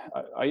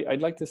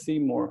I'd like to see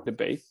more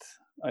debate.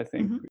 I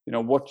think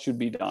Mhm. what should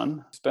be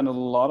done. Spend a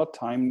lot of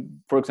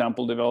time, for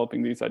example,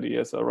 developing these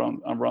ideas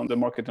around the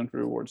market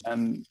entry rewards.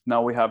 And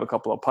now we have a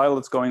couple of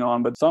pilots going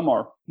on, but some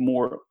are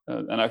more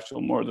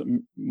more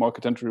the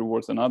market entry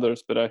rewards than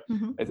others. But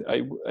Mhm.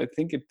 I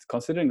think it,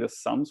 considering the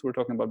sums, we're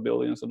talking about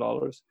billions of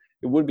dollars,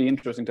 it would be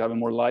interesting to have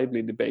a more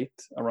lively debate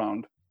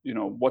around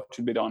what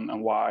should be done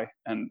and why,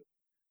 and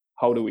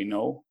how do we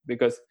know,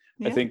 because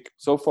I Yeah. think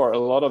so far a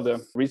lot of the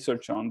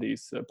research on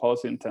these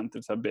policy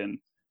incentives have been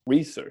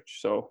research,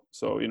 so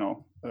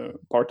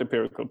part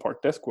empirical,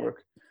 part desk work.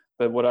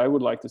 But what I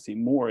would like to see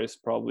more is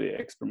probably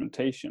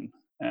experimentation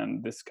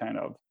and this kind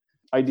of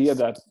idea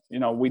that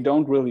we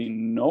don't really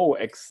know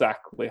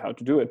exactly how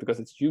to do it because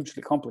it's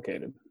hugely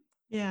complicated.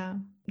 Yeah.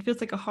 It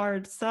feels like a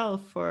hard sell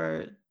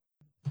for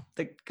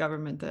the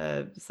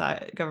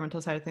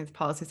governmental side of things,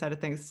 policy side of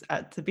things,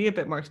 to be a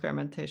bit more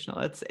experimentational.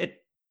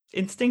 It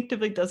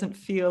instinctively doesn't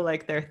feel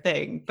like their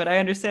thing, but I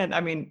understand.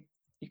 I mean,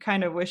 you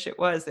kind of wish it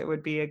was. It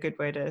would be a good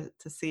way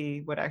to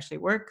see what actually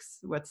works,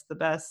 what's the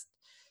best.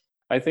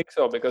 I think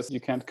so, because you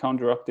can't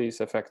conjure up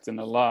these effects in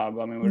a lab.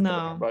 I mean, we're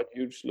talking No. about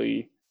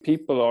hugely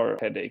people are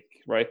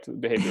headache, right,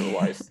 behavioral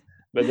wise.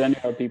 But then you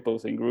have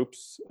peoples in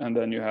groups, and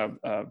then you have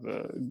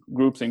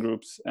groups in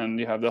groups, and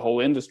you have the whole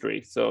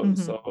industry. So,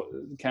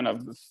 Mhm. kind of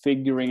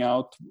figuring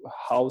out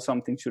how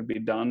something should be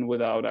done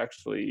without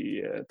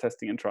actually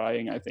testing and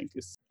trying, I think,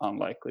 is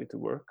unlikely to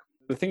work.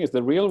 The thing is,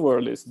 the real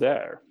world is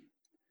there.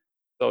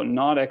 So,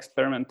 not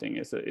experimenting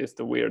is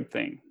the weird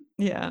thing.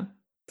 Yeah.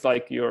 It's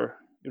like you're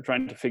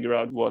trying to figure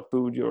out what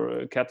food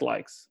your cat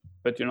likes,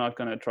 but you're not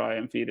going to try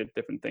and feed it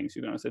different things.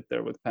 You're going to sit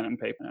there with pen and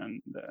paper,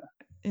 and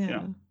you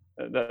know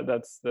Yeah.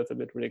 that's a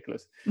bit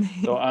ridiculous.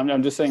 So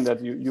I'm just saying that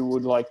you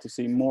would like to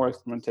see more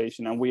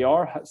experimentation, and we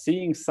are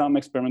seeing some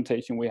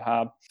experimentation. We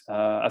have,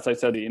 as I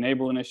said, the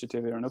Enable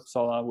initiative here in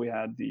Uppsala. We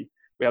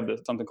have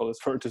something called,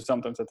 it's referred to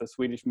sometimes as the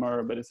Swedish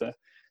MR, but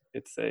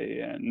it's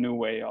a new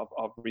way of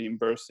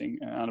reimbursing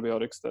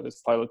antibiotics that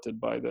is piloted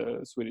by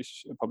the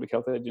Swedish Public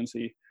Health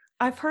Agency.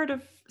 I've heard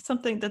of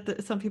something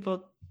that some people,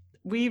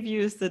 we've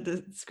used the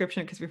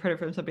description because we've heard it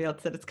from somebody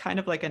else, that it's kind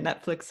of like a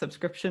Netflix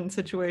subscription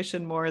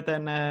situation more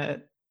than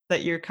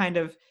that you're kind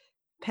of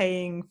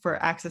paying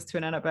for access to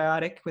an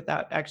antibiotic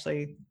without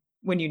actually,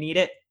 when you need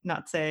it,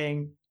 not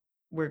saying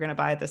we're going to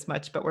buy this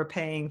much, but we're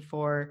paying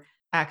for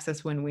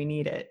access when we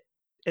need it.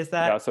 Is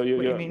Yeah, that so what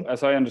you mean?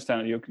 as I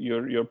understand it,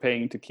 you're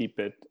paying to keep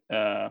it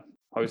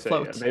how you say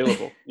Afloat.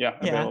 available. Yeah,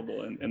 Yeah.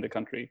 available in the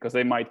country, because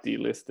they might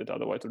delist it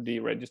otherwise or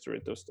deregister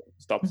it or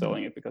stop Mhm.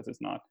 selling it because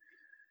it's not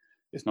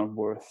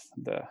worth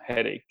the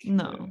headache.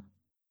 No.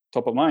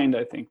 Top of mind,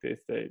 I think, is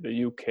the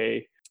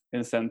UK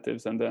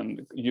incentives, and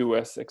then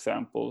US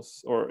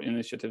examples or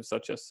initiatives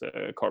such as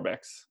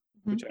Carbex,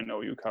 which I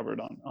know you covered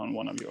on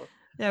one of your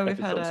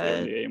episodes here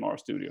in the AMR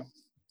studio.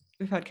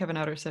 We've had Kevin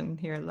Outerson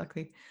here,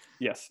 luckily.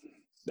 Yes,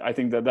 I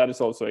think that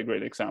is also a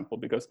great example,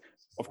 because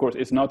of course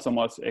it's not so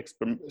much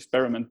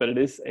experiment, but it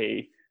is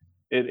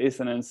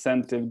an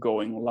incentive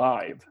going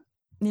live.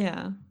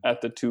 Yeah.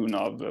 At the tune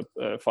of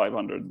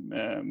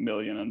 500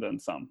 million and then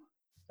some.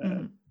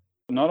 Mm-hmm.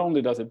 Not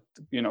only does it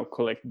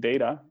collect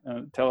data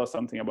and tell us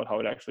something about how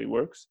it actually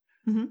works,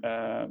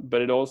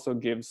 but it also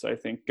gives, I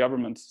think,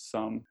 governments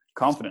some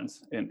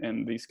confidence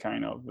in these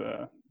kind of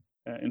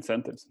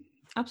incentives.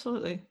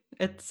 Absolutely.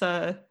 It's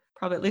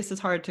probably at least as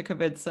hard to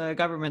convince a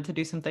government to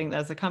do something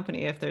as a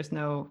company if there's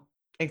no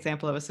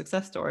example of a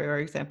success story or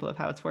example of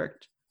how it's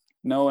worked.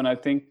 No, and I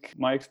think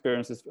my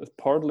experience is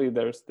partly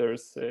there's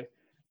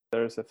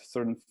a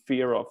certain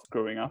fear of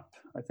screwing up,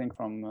 I think,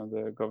 from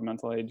the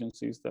governmental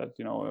agencies, that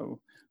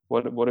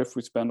what if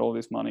we spend all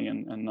this money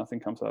and nothing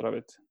comes out of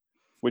it,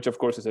 which of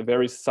course is a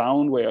very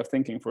sound way of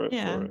thinking for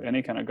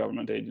any kind of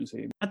government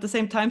agency. At the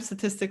same time,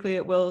 statistically,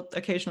 it will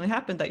occasionally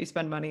happen that you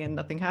spend money and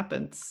nothing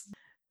happens.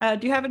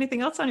 Do you have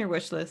anything else on your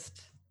wish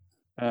list?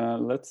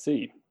 Let's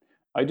see.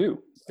 I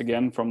do.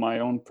 Again, from my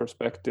own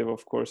perspective,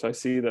 of course, I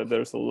see that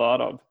there's a lot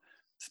of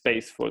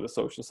space for the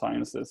social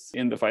sciences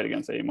in the fight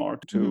against AMR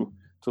to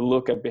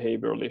look at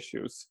behavioral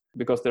issues,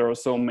 because there are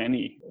so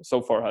many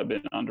so far have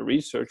been under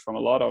research from a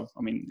lot of,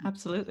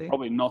 absolutely,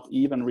 probably not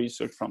even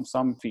research from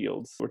some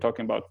fields. We're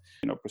talking about,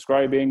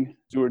 prescribing,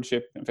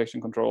 stewardship,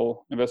 infection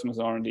control, investments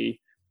in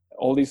R&D.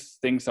 All these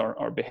things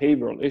are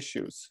behavioral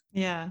issues.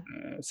 Yeah.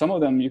 Some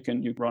of them you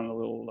run a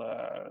little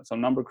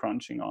some number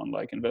crunching on,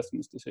 like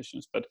investments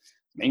decisions, but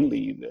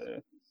mainly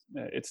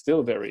it's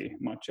still very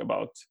much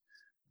about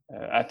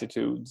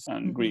attitudes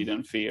and greed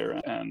and fear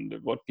and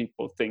what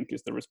people think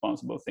is the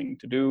responsible thing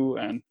to do.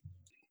 And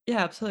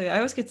yeah, absolutely. I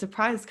always get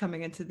surprised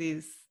coming into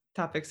these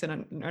topics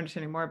and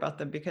understanding more about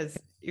them, because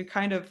you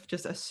kind of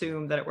just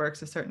assume that it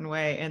works a certain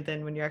way, and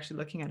then when you're actually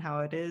looking at how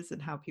it is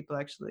and how people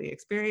actually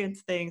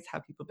experience things, how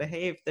people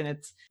behave, then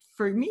it's,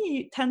 for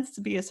me, tends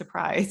to be a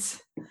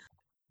surprise.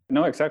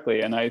 No,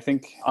 exactly. And I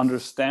think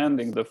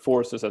understanding the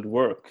forces at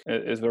work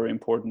is very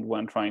important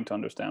when trying to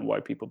understand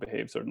why people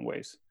behave certain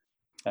ways.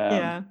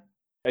 Yeah.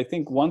 I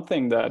think one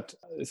thing that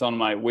is on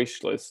my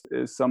wish list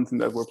is something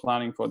that we're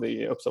planning for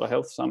the Uppsala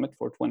Health Summit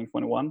for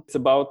 2021. It's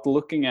about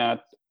looking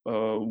at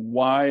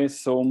why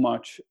so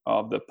much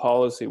of the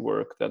policy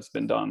work that's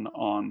been done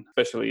on,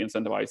 especially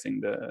incentivizing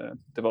the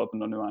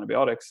development of new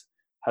antibiotics,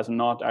 has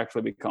not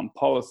actually become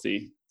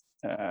policy.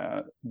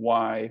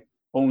 Why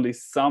only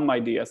some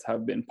ideas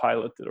have been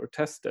piloted or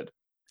tested.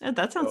 Yeah,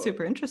 that sounds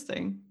super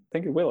interesting. I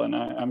think it will, and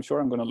I'm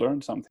sure I'm going to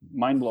learn something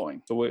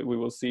mind-blowing. So we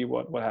will see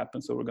what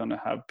happens. So we're going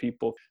to have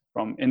people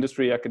from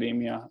industry,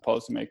 academia,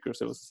 policymakers,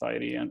 civil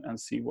society, and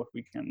see what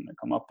we can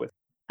come up with.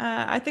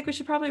 I think we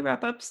should probably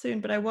wrap up soon,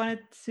 but I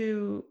wanted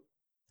to,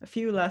 a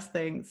few last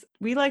things.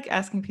 We like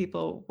asking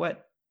people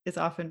what is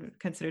often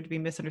considered to be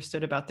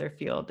misunderstood about their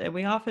field. And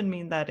we often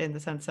mean that in the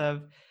sense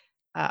of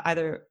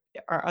either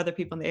are other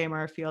people in the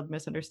AMR field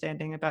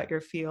misunderstanding about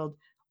your field,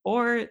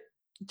 or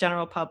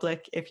general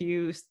public, if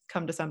you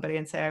come to somebody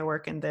and say, I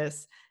work in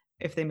this,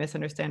 if they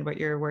misunderstand what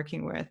you're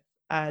working with.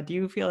 Do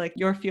you feel like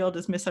your field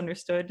is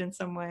misunderstood in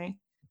some way?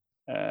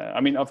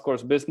 Of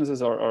course,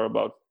 businesses are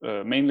about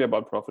mainly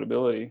about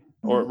profitability,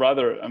 or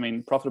rather,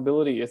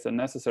 profitability is a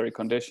necessary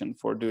condition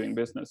for doing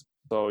business.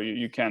 So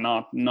you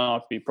cannot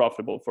not be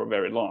profitable for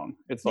very long.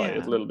 It's like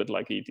it's a little bit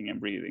like eating and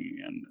breathing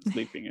and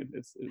sleeping.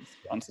 It's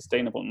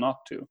unsustainable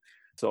not to.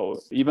 So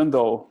even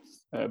though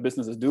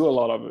businesses do a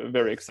lot of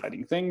very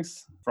exciting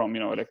things, from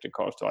electric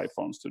cars to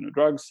iPhones to new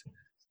drugs,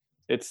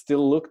 it's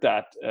still looked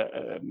at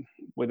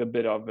with a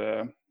bit of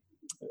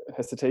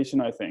hesitation,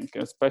 I think,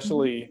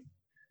 especially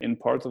in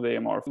parts of the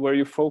AMR where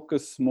you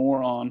focus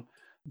more on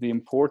the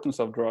importance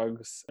of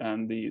drugs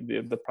and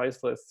the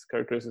priceless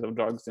characteristics of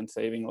drugs in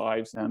saving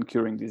lives and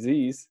curing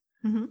disease.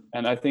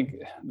 And I think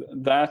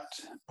that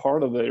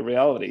part of the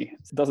reality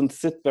doesn't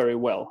sit very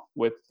well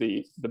with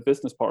the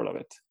business part of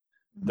it.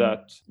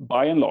 That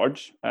by and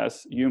large,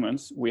 as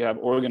humans, we have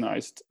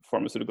organized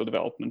pharmaceutical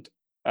development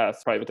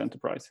as private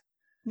enterprise.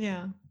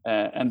 Yeah.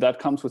 And that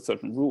comes with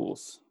certain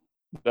rules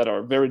that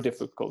are very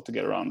difficult to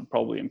get around,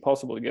 probably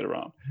impossible to get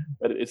around.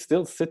 But it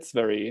still sits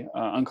very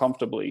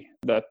uncomfortably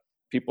that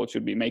people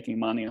should be making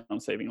money on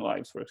saving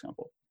lives, for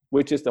example,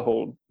 which is the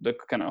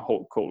kind of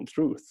whole cold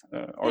truth.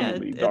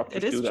 Arguably,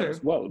 doctors do that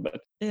as well.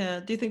 But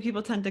yeah, do you think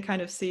people tend to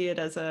kind of see it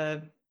as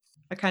a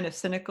kind of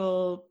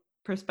cynical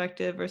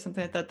perspective or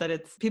something like that? That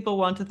it's, people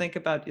want to think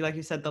about, like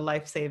you said, the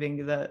life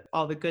saving,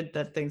 all the good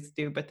that things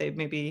do, but they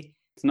maybe.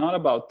 It's not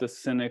about the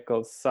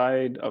cynical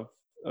side of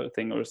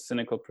thing or a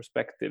cynical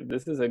perspective,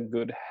 this is a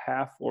good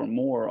half or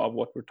more of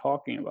what we're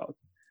talking about.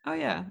 Oh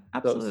yeah, So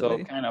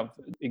absolutely. kind of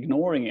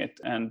ignoring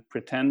it and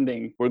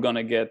pretending we're going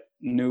to get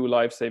new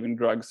life-saving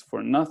drugs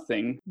for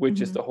nothing,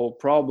 which is the whole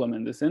problem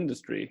in this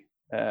industry.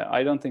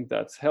 I don't think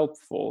that's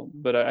helpful,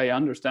 but I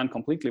understand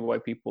completely why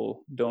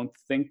people don't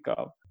think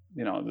of,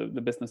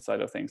 the business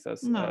side of things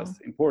as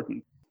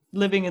important.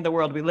 Living in the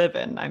world we live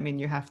in, I mean,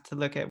 you have to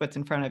look at what's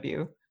in front of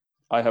you.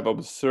 I have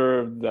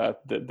observed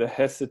that the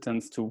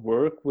hesitance to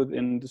work with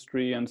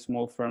industry and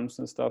small firms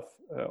and stuff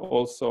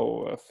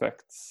also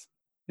affects,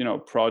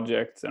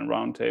 projects and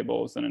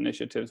roundtables and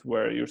initiatives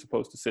where you're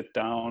supposed to sit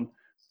down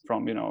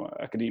from,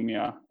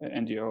 academia,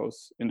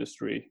 NGOs,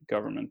 industry,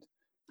 government.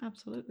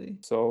 Absolutely.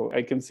 So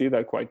I can see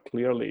that quite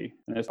clearly.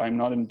 And I'm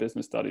not in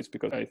business studies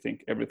because I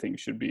think everything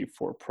should be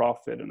for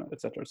profit and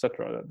et cetera, et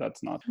cetera.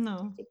 That's not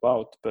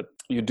about. But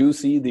you do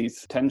see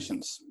these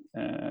tensions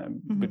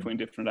between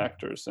different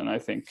actors. And I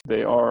think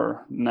they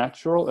are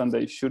natural and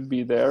they should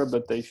be there,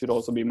 but they should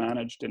also be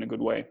managed in a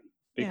good way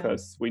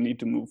because we need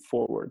to move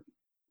forward.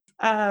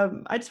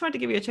 I just wanted to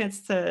give you a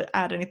chance to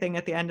add anything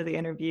at the end of the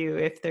interview,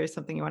 if there's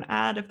something you want to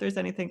add, if there's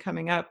anything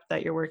coming up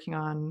that you're working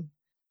on.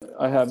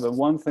 I have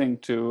one thing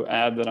to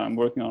add that I'm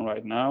working on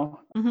right now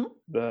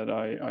that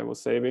I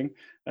was saving,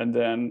 and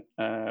then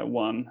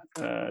one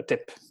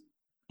tip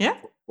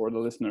for the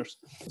listeners.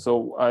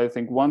 So I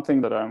think one thing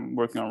that I'm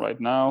working on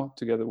right now,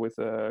 together with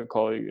a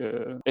colleague,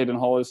 Aidan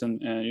Hollis in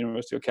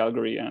University of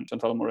Calgary and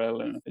Chantal Morel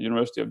in the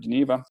University of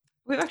Geneva.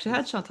 We've actually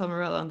had Chantal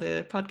Morel on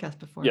the podcast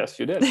before. Yes,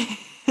 you did.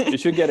 You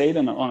should get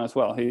Aidan on as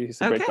well. He's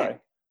a great guy.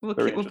 We'll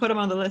put him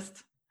on the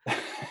list.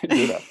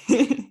 Do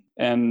that.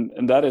 And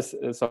that is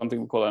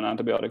something we call an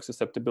antibiotic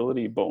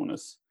susceptibility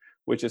bonus,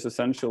 which is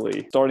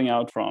essentially starting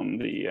out from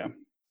the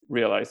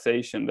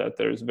realization that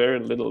there's very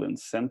little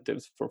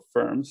incentives for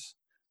firms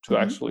to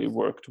actually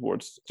work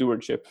towards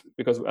stewardship,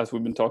 because as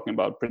we've been talking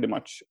about pretty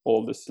much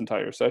all this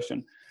entire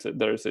session,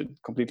 there's a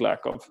complete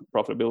lack of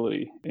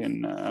profitability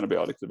in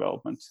antibiotic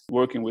development.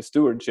 Working with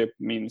stewardship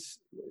means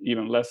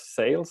even less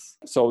sales.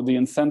 So the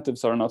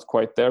incentives are not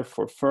quite there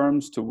for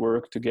firms to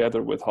work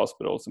together with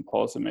hospitals and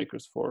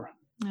policymakers for.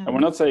 And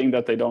we're not saying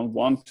that they don't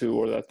want to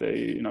or that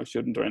they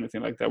shouldn't or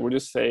anything like that. We're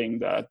just saying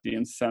that the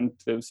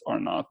incentives are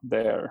not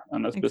there.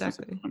 And as business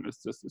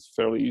economists, it's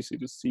fairly easy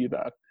to see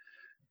that.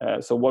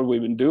 So what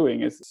we've been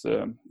doing is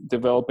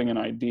developing an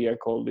idea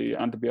called the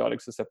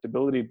antibiotic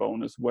susceptibility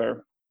bonus,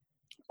 where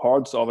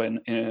parts of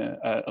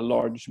a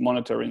large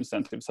monetary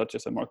incentive, such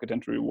as a market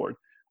entry reward,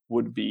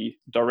 would be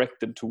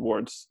directed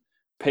towards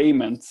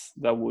payments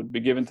that would be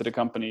given to the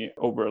company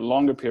over a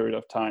longer period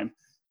of time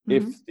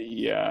if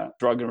the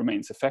drug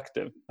remains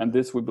effective. And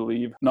this, we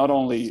believe, not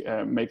only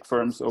make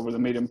firms over the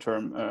medium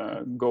term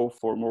go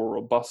for more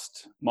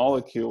robust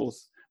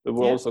molecules, but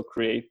will also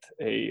create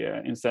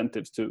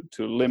incentives to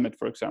limit,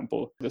 for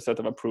example, the set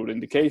of approved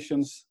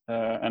indications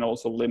and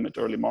also limit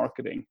early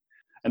marketing.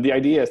 And the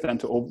idea is then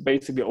to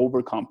basically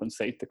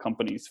overcompensate the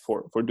companies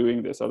for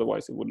doing this.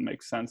 Otherwise, it wouldn't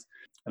make sense.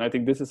 And I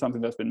think this is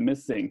something that's been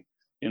missing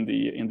in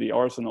the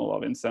arsenal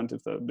of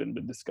incentives that have been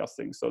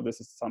discussing. So this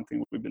is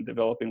something we've been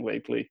developing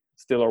lately,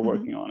 still are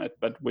working on it,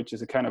 but which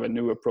is a kind of a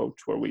new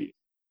approach where we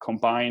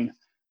combine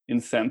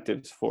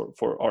incentives for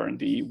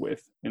R&D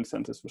with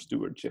incentives for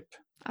stewardship.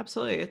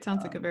 Absolutely. It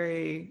sounds like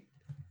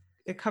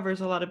it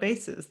covers a lot of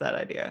bases, that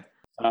idea.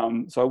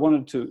 So I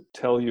wanted to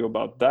tell you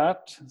about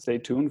that. Stay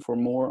tuned for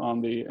more on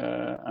the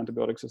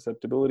antibiotic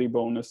susceptibility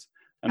bonus.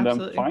 And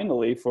then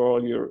finally, for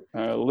all your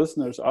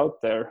listeners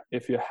out there,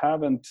 if you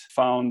haven't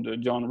found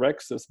John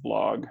Rex's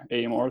blog,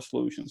 AMR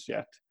Solutions,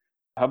 yet,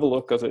 have a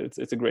look, because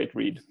it's a great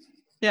read.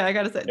 Yeah, I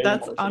got to say,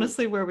 that's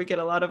honestly where we get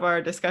a lot of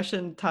our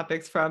discussion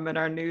topics from and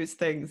our news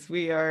things.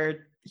 We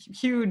are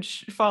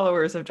huge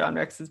followers of John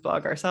Rex's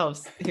blog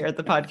ourselves here at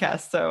the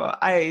podcast. So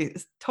I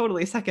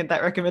totally second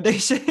that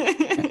recommendation.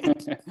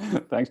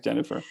 Thanks,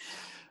 Jennifer.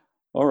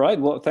 All right.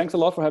 Well, thanks a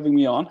lot for having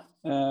me on.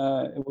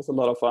 It was a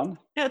lot of fun.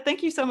 Yeah,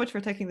 thank you so much for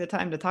taking the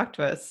time to talk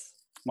to us.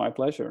 My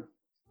pleasure.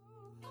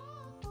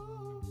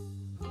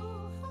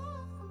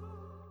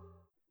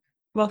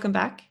 Welcome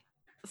back.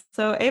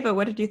 So Eva,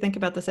 what did you think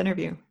about this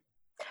interview?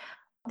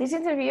 This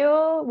interview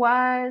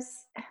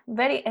was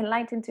very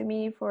enlightening to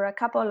me for a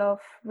couple of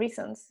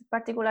reasons,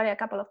 particularly a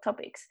couple of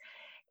topics.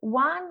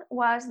 One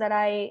was that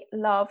I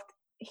loved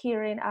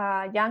hearing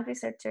a young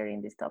researcher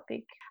in this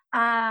topic,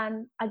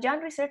 and a young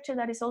researcher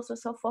that is also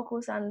so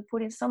focused and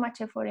putting so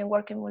much effort in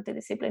working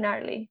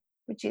multidisciplinarily,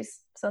 which is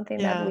something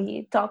that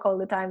we talk all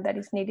the time that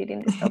is needed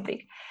in this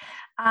topic.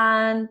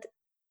 And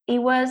it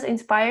was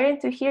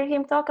inspiring to hear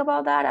him talk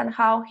about that and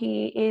how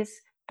he is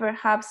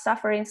perhaps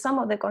suffering some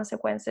of the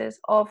consequences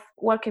of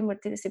working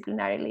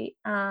multidisciplinarily.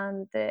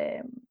 And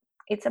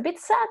it's a bit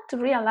sad to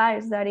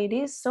realize that it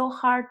is so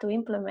hard to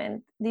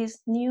implement these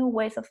new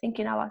ways of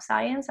thinking about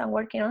science and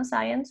working on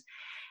science,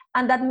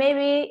 and that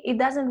maybe it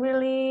doesn't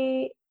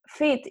really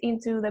fit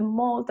into the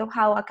mold of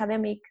how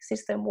academic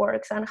system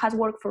works and has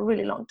worked for a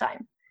really long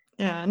time.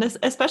 Yeah, and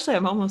especially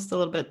I'm almost a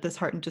little bit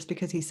disheartened just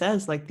because he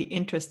says like the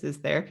interest is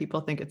there.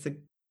 People think it's a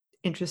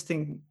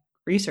interesting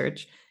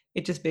research.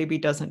 it just maybe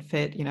doesn't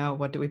fit,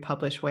 what do we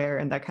publish where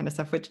and that kind of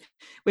stuff,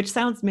 which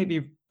sounds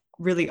maybe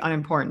really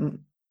unimportant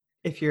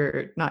if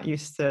you're not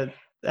used to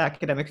the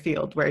academic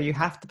field where you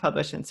have to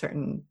publish in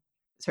certain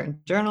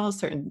journals,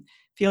 certain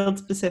field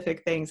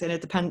specific things, and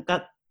it depends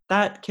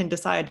that can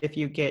decide if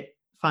you get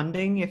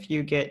funding, if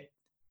you get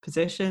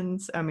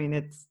positions. I mean,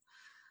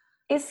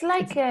 it's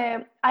like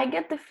I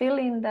get the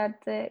feeling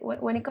that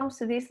when it comes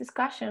to this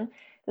discussion,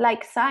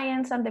 like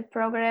science and the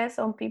progress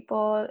on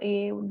people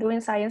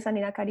doing science and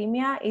in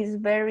academia is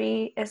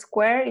very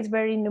square, it's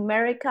very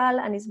numerical,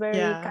 and it's very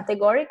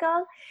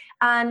categorical.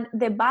 And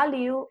the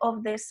value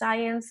of the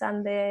science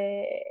and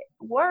the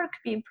work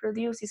being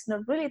produced is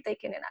not really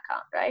taken in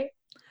account, right?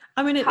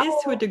 I mean, it is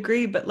to a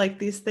degree, but like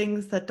these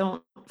things that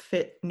don't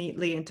fit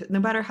neatly into, no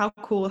matter how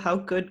cool, how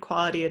good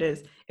quality it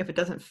is, if it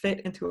doesn't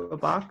fit into a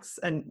box,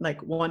 and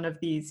like one of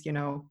these,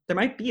 there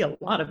might be a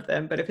lot of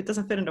them, but if it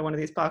doesn't fit into one of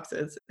these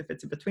boxes, if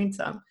it's in between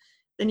some,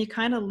 then you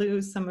kind of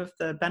lose some of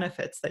the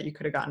benefits that you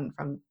could have gotten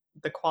from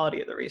the quality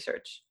of the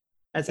research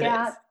as it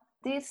is.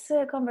 This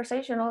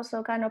conversation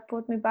also kind of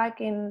put me back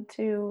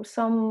into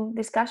some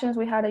discussions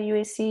we had at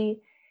UAC.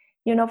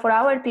 For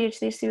our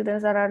PhD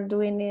students that are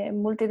doing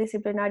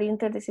multidisciplinary,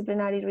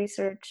 interdisciplinary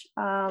research,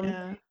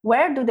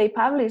 where do they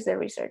publish their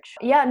research?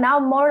 Now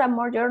more and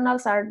more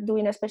journals are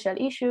doing a special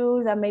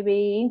issues that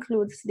maybe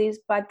includes this,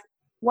 but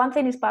one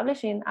thing is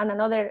publishing, and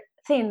another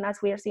thing,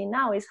 as we are seeing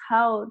now, is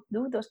how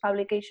do those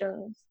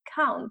publications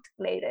count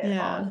later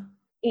on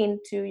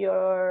into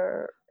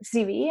your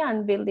CV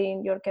and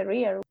building your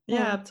career?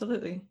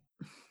 Absolutely.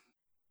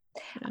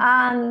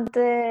 And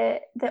the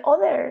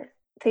other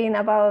thing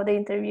about the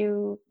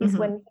interview is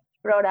when he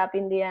brought up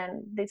in the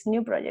end this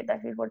new project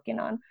that he's working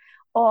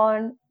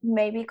on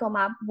maybe come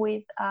up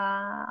with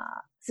a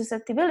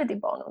susceptibility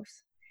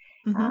bonus.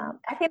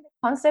 I think the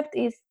concept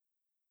is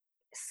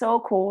so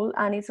cool,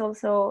 and it's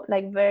also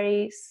like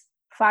very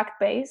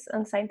fact-based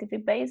and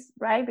scientific-based,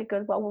 right?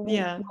 Because what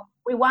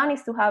we want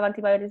is to have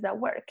antibiotics that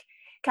work.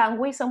 Can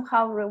we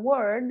somehow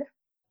reward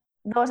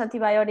those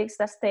antibiotics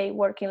that stay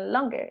working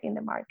longer in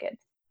the market?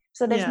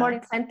 So there's more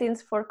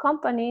incentives for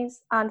companies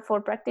and for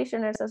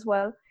practitioners as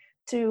well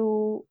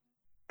to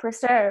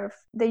preserve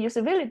the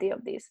usability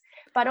of this.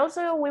 But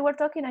also we were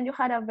talking, and you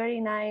had a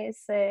very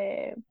nice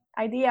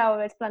idea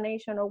or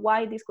explanation of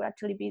why this could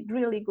actually be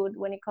really good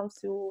when it comes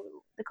to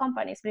the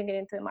companies bringing it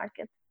into the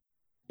market.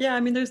 Yeah, I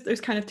mean,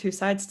 there's kind of two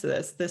sides to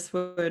this. This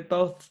would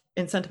both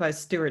incentivize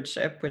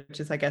stewardship, which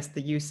is, I guess,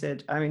 the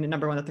usage. I mean,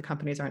 number one, that the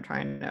companies aren't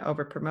trying to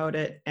over promote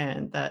it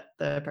and that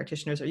the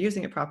practitioners are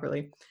using it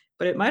properly.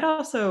 But it might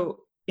also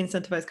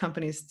incentivize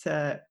companies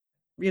to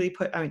really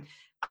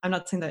I'm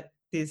not saying that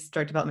these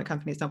drug development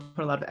companies don't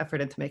put a lot of effort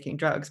into making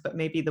drugs, but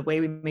maybe the way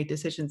we make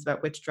decisions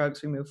about which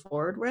drugs we move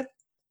forward with.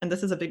 And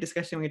this is a big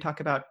discussion when we talk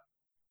about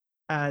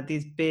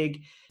these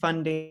big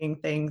funding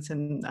things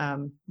and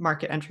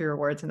market entry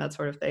rewards and that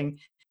sort of thing.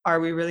 Are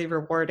we really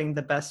rewarding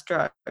the best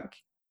drug?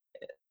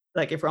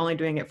 Like, if we're only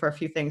doing it for a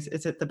few things,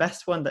 is it the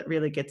best one that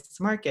really gets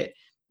to market?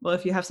 Well,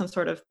 if you have some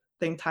sort of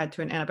thing tied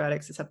to an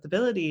antibiotic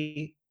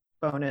susceptibility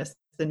bonus,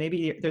 then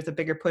maybe there's a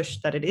bigger push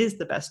that it is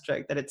the best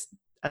drug, that it's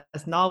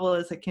as novel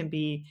as it can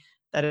be,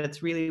 that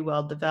it's really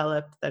well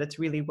developed, that it's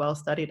really well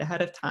studied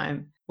ahead of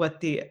time, what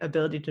the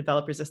ability to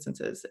develop resistance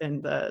is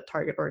in the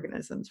target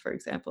organisms, for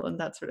example, and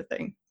that sort of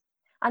thing.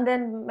 And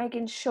then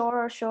making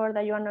sure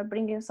that you are not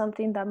bringing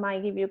something that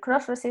might give you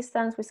cross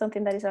resistance with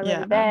something that is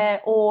already there,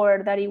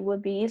 or that it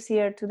would be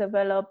easier to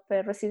develop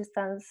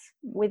resistance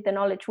with the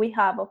knowledge we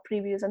have of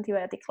previous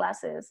antibiotic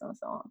classes and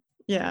so on.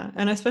 Yeah,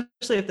 and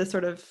especially if this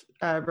sort of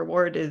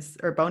reward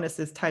or bonus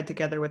is tied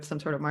together with some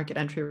sort of market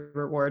entry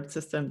reward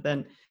system,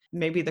 then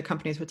maybe the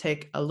companies would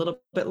take a little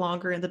bit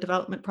longer in the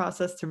development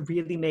process to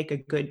really make a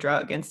good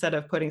drug, instead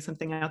of putting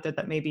something out there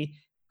that maybe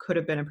could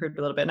have been improved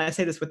a little bit. And I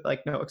say this with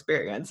like no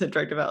experience in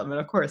drug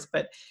development, of course,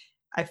 but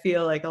I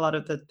feel like a lot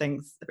of the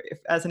things,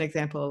 as an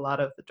example, a lot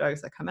of the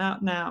drugs that come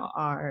out now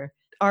are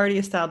already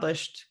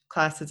established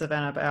classes of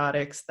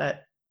antibiotics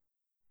that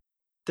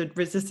the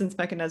resistance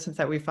mechanisms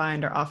that we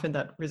find are often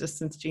that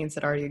resistance genes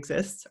that already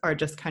exist are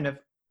just kind of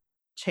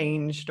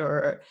changed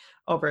or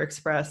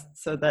overexpressed,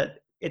 so that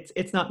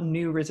it's not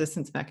new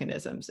resistance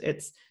mechanisms.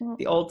 It's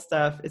the old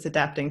stuff is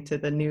adapting to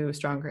the new,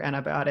 stronger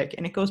antibiotic,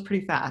 and it goes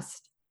pretty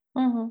fast.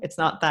 It's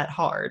not that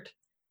hard.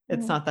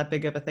 It's not that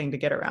big of a thing to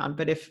get around.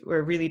 But if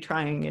we're really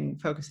trying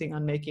and focusing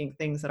on making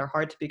things that are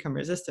hard to become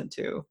resistant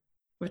to,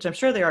 which I'm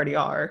sure they already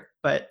are,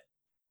 but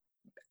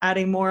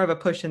adding more of a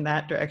push in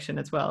that direction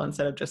as well,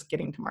 instead of just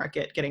getting to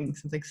market, getting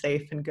something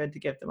safe and good to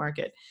give the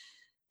market,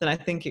 then I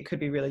think it could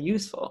be really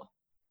useful.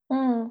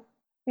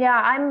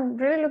 Yeah, I'm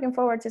really looking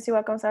forward to see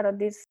what comes out of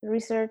this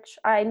research.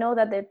 I know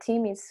that the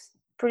team is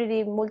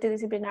pretty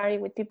multidisciplinary,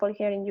 with people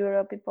here in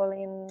Europe, people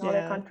in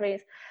other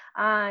countries.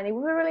 And it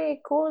would be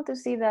really cool to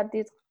see that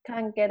this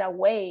can get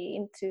away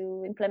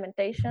into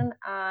implementation,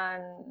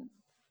 and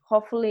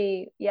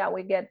hopefully,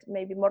 we get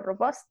maybe more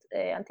robust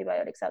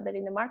antibiotics out there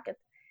in the market.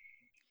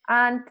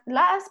 And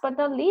last but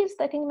not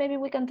least, I think maybe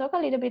we can talk a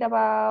little bit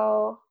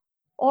about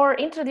or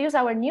introduce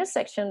our new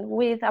section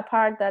with a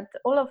part that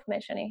Olof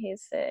mentioned in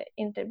his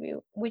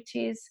interview, which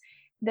is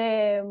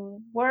the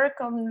work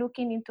on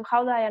looking into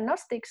how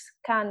diagnostics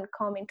can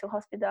come into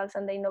hospitals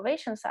and the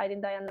innovation side in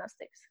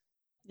diagnostics.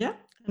 Yeah,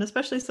 and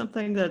especially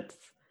something that's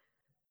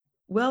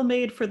well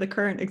made for the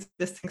current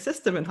existing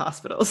system in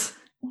hospitals.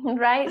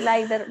 Right?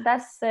 Like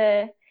that's,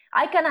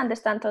 I can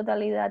understand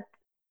totally that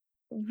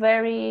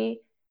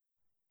very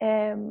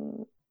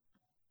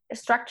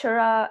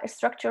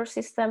structure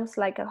systems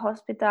like a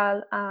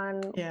hospital,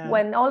 and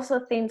when also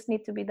things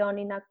need to be done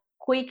in a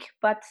quick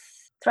but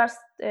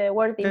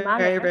trustworthy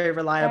manner, very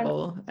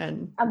reliable,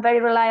 and very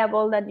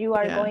reliable, that you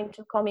are going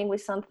to come in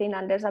with something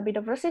and there's a bit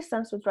of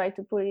resistance to try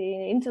to put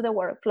it into the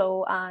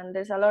workflow, and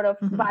there's a lot of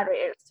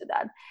barriers to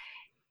that.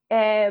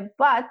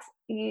 But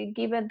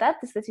given that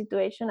is the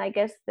situation, I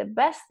guess the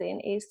best thing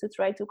is to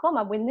try to come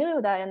up with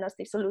new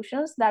diagnostic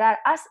solutions that are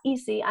as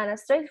easy and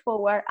as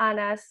straightforward and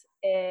as,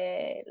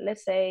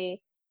 let's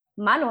say,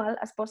 manual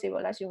as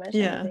possible, as you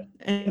mentioned. Yeah,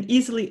 and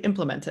easily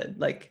implemented,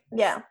 like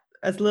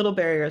as little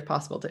barrier as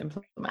possible to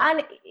implement.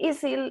 And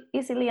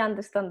easily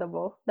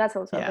understandable. That's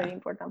also a very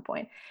important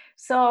point.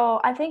 So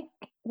I think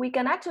we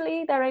can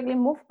actually directly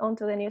move on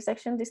to the new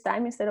section this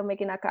time instead of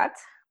making a cut,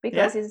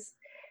 because it's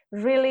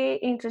really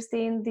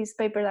interesting, this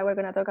paper that we're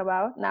going to talk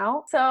about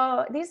now.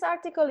 So this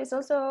article is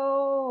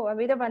also a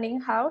bit of an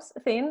in-house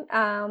thing.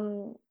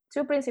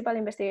 Two principal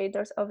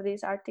investigators of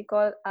this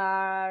article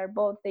are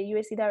both the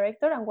USC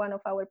director and one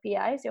of our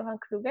PIs, Johan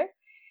Kruger.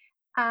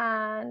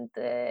 And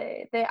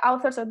the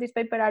authors of this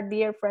paper are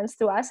dear friends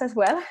to us as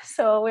well.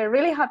 So we're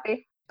really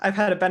happy. I've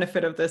had a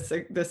benefit of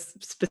this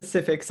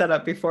specific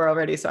setup before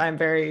already, so I'm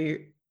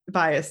very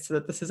biased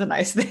that this is a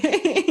nice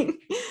thing.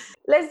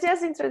 Let's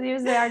just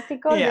introduce the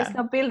article. Let's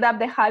not build up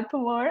the hype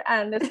more,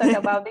 and let's talk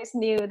about this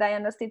new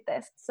diagnostic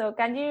test. So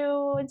can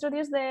you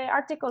introduce the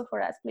article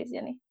for us, please,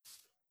 Jenny?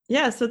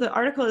 Yeah, so the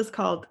article is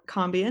called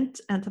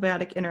Combient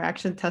Antibiotic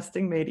Interaction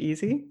Testing Made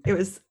Easy. It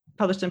was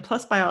published in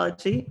PLOS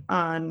Biology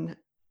on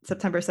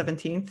September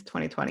 17th,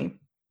 2020.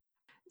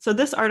 So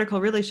this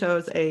article really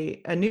shows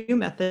a new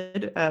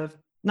method of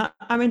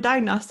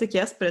diagnostic,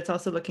 yes, but it's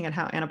also looking at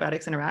how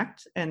antibiotics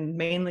interact, and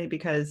mainly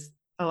because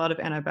a lot of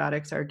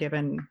antibiotics are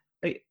given,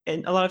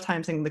 and a lot of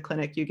times in the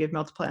clinic, you give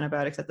multiple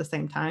antibiotics at the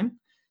same time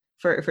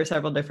for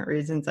several different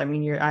reasons. I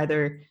mean, you're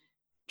either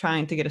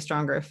trying to get a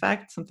stronger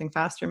effect, something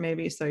faster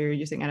maybe, so you're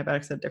using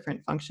antibiotics at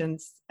different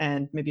functions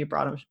and maybe a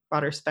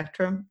broader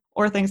spectrum,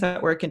 or things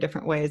that work in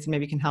different ways and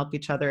maybe can help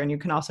each other. And you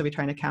can also be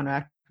trying to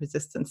counteract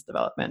resistance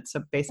development.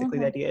 So basically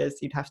the idea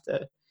is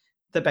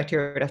the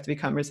bacteria would have to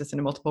become resistant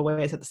in multiple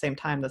ways at the same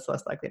time. That's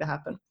less likely to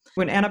happen.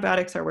 When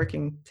antibiotics are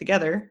working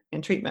together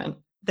in treatment,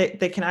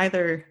 they can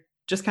either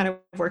just kind of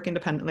work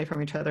independently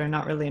from each other and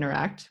not really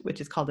interact,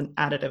 which is called an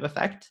additive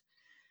effect,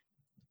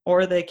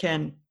 or they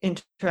can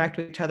interact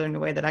with each other in a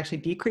way that actually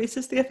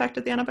decreases the effect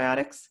of the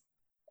antibiotics,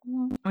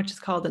 which is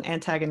called an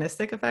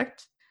antagonistic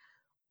effect,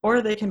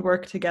 or they can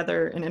work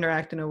together and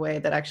interact in a way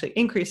that actually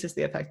increases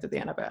the effect of the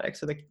antibiotic,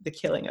 so the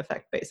killing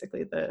effect,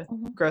 basically, the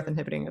growth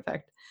inhibiting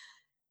effect.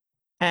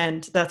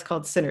 And that's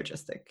called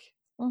synergistic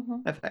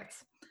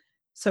effects.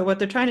 So what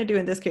they're trying to do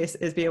in this case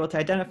is be able to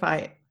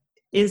identify,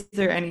 is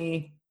there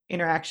any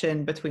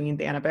interaction between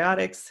the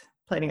antibiotics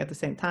plating at the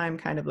same time,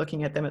 kind of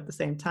looking at them at the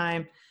same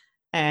time,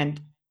 and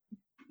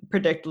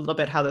predict a little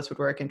bit how this would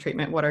work in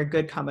treatment. What are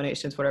good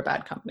combinations? What are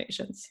bad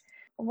combinations?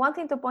 One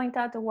thing to point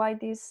out why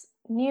this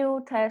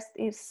new test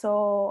is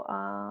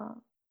so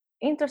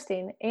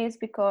interesting is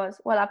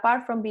because, well,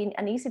 apart from being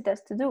an easy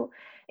test to do,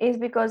 is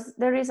because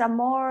there is a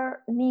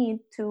more need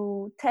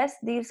to test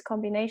this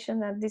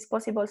combination and this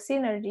possible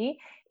synergy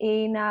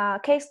in a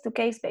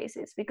case-to-case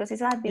basis, because it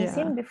has been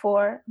seen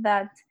before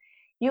that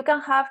you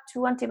can have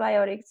two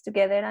antibiotics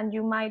together and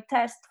you might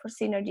test for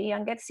synergy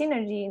and get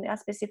synergy in a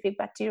specific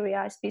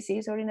bacteria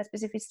species or in a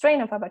specific strain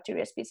of a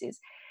bacteria species.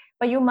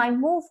 But you might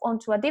move on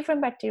to a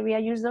different bacteria,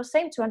 use those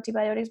same two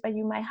antibiotics, but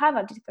you might have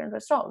a different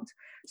result.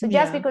 So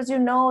just because you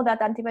know that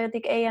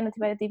antibiotic A and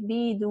antibiotic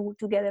B do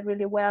together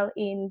really well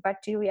in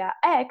bacteria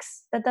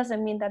X, that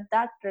doesn't mean that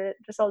that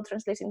result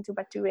translates into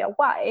bacteria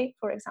Y,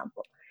 for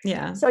example.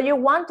 Yeah. So you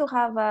want to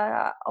have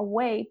a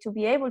way to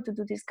be able to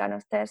do this kind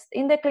of test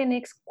in the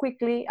clinics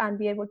quickly and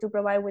be able to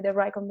provide with the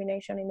right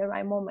combination in the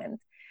right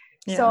moment.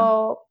 Yeah.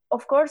 So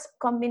of course,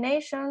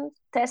 combination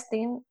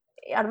testing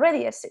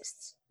already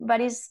exists,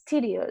 but it's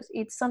tedious.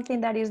 It's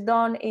something that is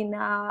done in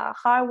a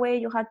hard way.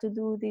 You have to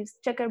do this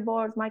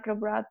checkerboard,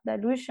 microbrat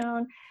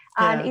dilution,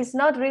 and it's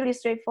not really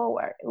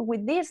straightforward.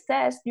 With this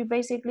test, you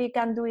basically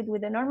can do it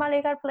with the normal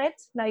agar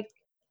plates, like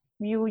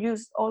you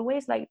use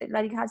always, like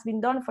it has been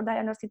done for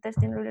diagnostic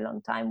testing a really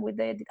long time with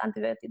the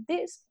antibiotic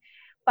disc.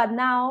 But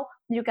now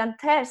you can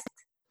test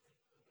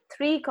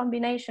 3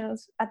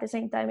 combinations at the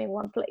same time in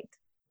one plate.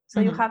 So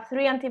you have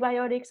 3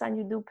 antibiotics and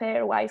you do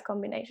pairwise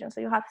combinations.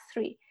 So you have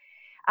 3.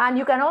 And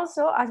you can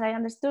also, as I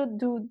understood,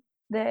 do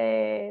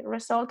the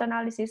result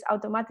analysis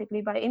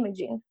automatically by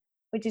imaging,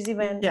 which is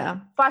even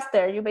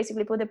faster. You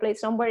basically put the plate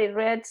somewhere, it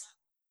reads,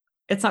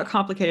 it's not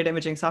complicated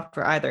imaging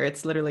software either.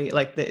 It's literally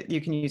like you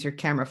can use your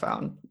camera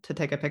phone to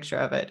take a picture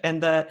of it.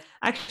 And the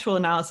actual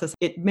analysis,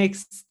 it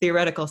makes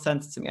theoretical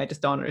sense to me. I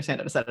just don't understand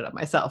how to set it up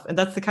myself. And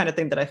that's the kind of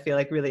thing that I feel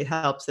like really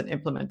helps in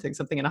implementing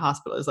something in a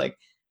hospital is like,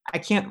 I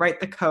can't write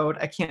the code,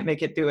 I can't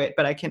make it do it,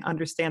 but I can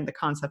understand the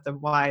concept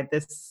of why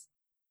this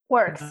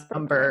works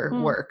number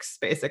works,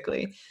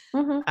 basically.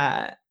 Mm-hmm.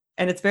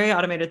 And it's very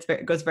automated.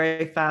 It goes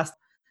very fast.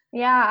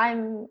 Yeah,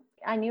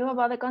 I knew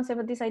about the concept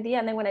of this idea,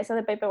 and then when I saw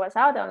the paper was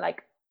out, I'm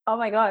like, oh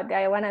my god,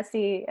 I want to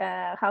see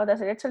how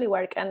does it actually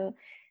work. And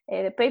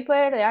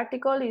the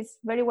article is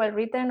very well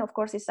written. Of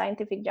course, it's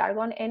scientific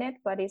jargon in it,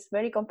 but it's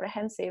very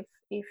comprehensive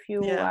if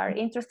you are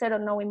interested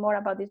in knowing more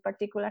about this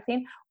particular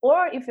thing,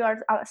 or if you are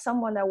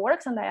someone that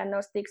works on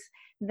diagnostics.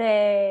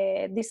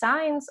 The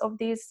designs of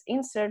these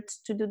inserts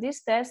to do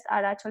this test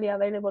are actually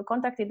available.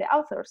 Contacting the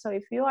author. So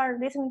if you are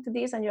listening to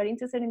this and you're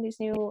interested in this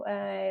new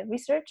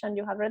research and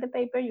you have read the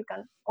paper, you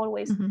can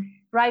always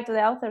write to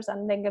the authors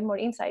and then get more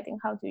insight in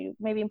how do you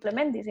maybe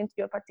implement this into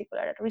your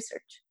particular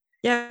research.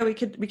 Yeah, we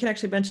can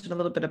actually mention a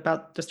little bit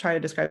about just try to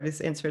describe these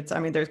inserts. I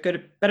mean, there's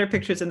better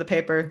pictures in the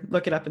paper.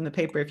 Look it up in the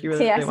paper if you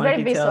really want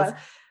details. Visual.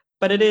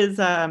 But it is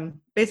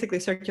basically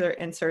circular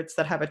inserts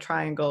that have a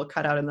triangle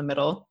cut out in the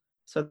middle.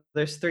 So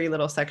there's 3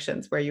 little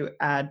sections where you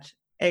add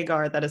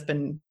agar that has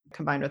been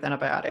combined with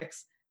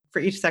antibiotics. For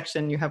each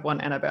section, you have 1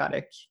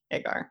 antibiotic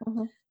agar.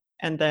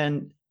 And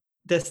then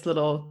this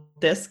little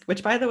disc,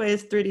 which by the way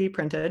is 3D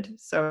printed,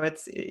 so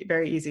it's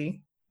very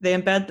easy. They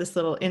embed this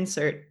little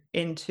insert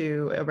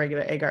into a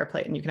regular agar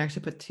plate, and you can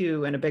actually put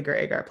 2 in a bigger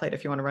agar plate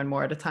if you want to run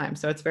more at a time.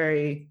 So it's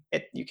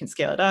you can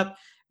scale it up.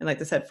 And like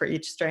I said, for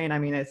each strain, I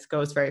mean, it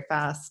goes very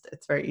fast.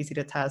 It's very easy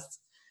to test.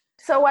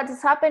 So what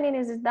is happening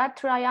is that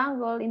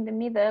triangle in the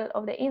middle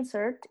of the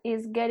insert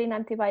is getting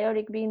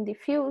antibiotic being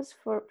diffused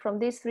from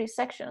these 3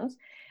 sections.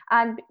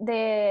 And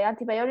the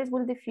antibiotics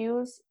will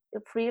diffuse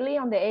freely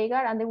on the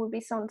agar, and there will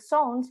be some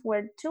zones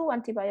where 2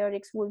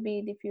 antibiotics will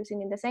be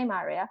diffusing in the same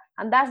area.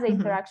 And that's the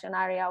interaction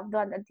area of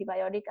that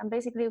antibiotic. And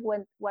basically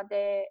what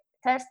the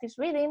test is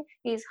reading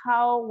is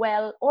how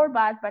well or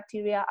bad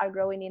bacteria are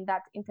growing in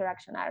that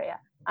interaction area.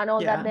 And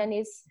all that then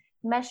is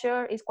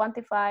measured, is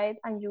quantified,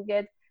 and you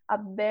get a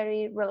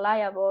very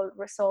reliable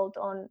result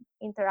on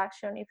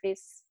interaction if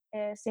it's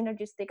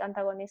synergistic,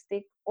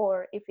 antagonistic,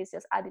 or if it's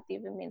just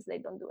additive, it means they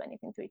don't do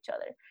anything to each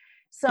other.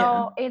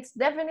 So it's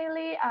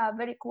definitely a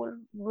very cool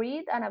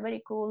read and a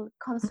very cool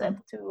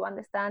concept to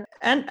understand.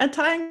 And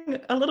tying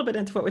a little bit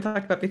into what we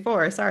talked about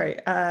before,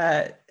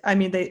 I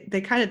mean,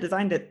 they kind of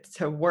designed it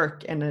to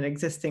work in an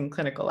existing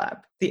clinical lab.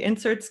 The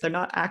inserts, they're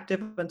not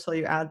active until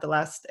you add the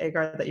last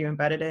agar that you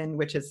embedded in,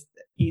 which is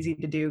easy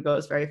to do,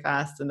 goes very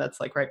fast, and that's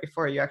like right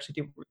before you actually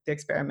do the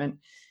experiment.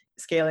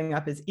 Scaling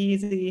up is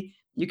easy.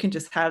 You can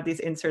just have these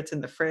inserts in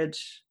the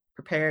fridge,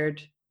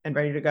 prepared and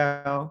ready to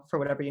go for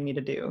whatever you need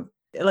to do.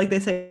 Like they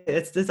say,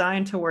 it's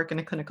designed to work in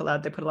a clinical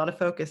lab. They put a lot of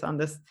focus on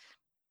this,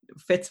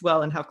 fits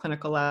well in how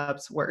clinical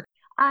labs work.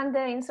 And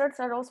the inserts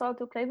are also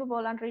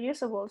autoclavable and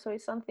reusable, so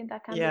it's something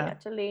that can be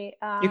actually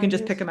you can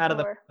just pick them out of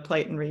the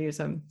plate and reuse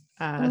them.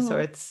 So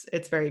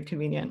it's very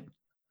convenient.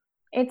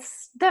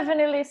 It's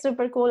definitely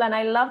super cool, and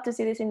I love to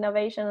see this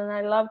innovation, and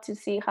I love to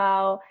see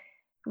how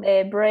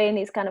the brain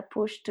is kind of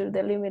pushed to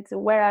the limits.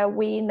 Where are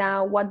we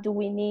now? What do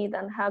we need?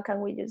 And how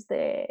can we use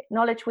the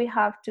knowledge we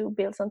have to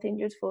build something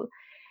useful?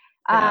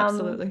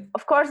 Absolutely.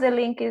 Of course, the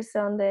link is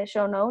on the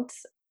show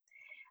notes.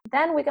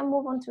 Then we can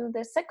move on to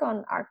the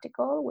second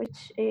article,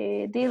 which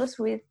deals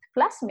with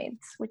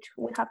plasmids, which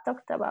we have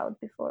talked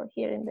about before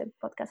here in the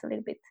podcast a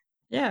little bit.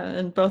 Yeah,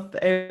 and both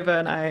Eva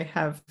and I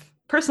have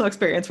personal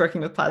experience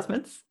working with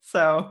plasmids,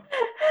 so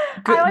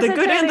the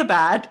good and the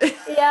bad.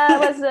 I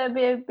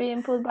was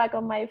being pulled back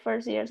on my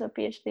first years of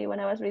PhD when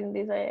I was reading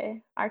this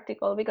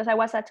article, because I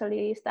was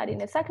actually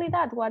studying exactly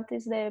that. What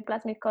is the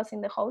plasmid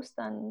causing the host,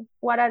 and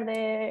what are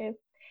the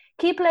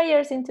key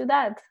players into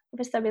that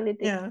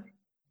stability? Yeah.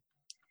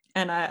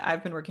 And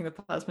I've been working with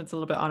plasmids a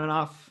little bit on and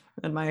off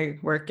in my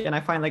work, and I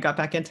finally got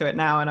back into it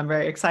now, and I'm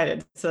very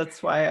excited. So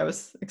that's why I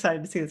was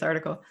excited to see this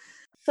article.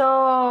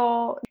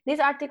 So this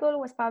article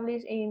was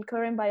published in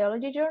Current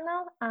Biology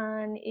Journal,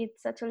 and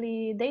it's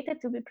actually dated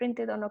to be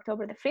printed on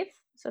October the 5th,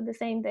 so the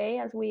same day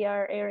as we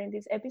are airing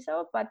this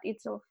episode, but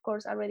it's of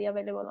course already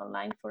available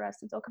online for us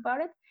to talk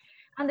about it.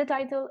 And the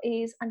title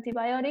is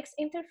Antibiotics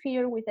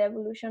Interfere with the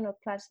Evolution of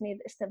Plasmid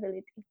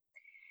Stability.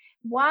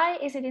 Why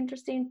is it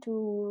interesting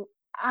to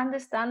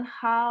understand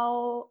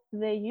how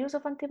the use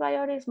of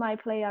antibiotics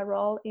might play a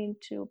role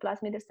into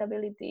plasmid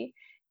stability?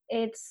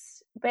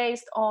 It's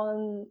based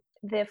on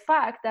the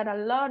fact that a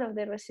lot of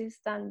the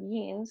resistant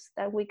genes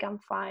that we can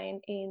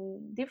find in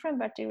different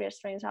bacteria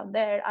strains out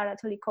there are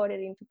actually coded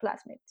into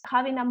plasmids.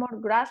 Having a more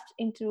grasp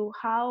into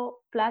how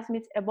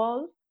plasmids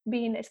evolve,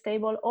 being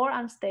stable or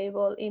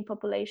unstable in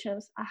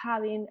populations,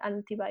 having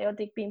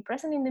antibiotic being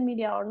present in the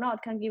media or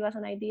not, can give us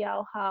an idea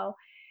of how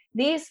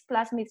these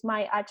plasmids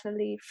might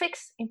actually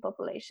fix in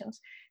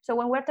populations. So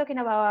when we're talking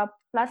about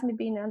a plasmid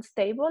being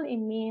unstable, it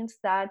means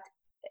that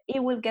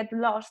it will get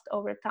lost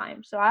over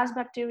time. So as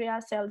bacteria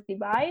cells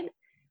divide,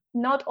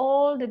 not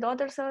all the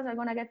daughter cells are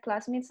going to get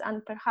plasmids,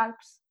 and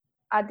perhaps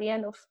at the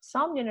end of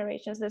some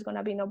generations, there's going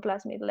to be no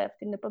plasmid left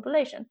in the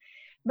population,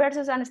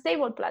 versus an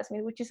stable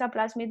plasmid, which is a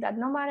plasmid that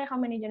no matter how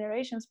many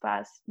generations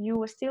pass, you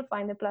will still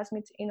find the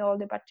plasmids in all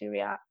the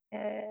bacteria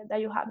that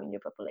you have in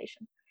your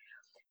population.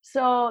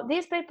 So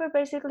this paper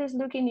basically is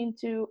looking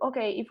into,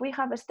 okay, if we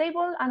have a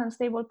stable and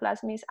unstable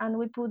plasmids and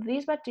we put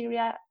these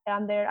bacteria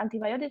under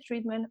antibiotic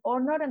treatment or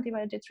not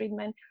antibiotic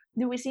treatment,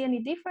 do we see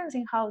any difference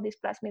in how these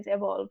plasmids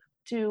evolve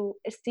to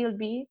still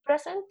be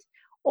present,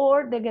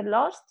 or they get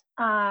lost,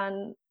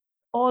 and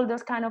all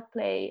those kind of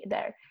play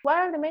there? What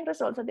are the main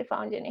results that they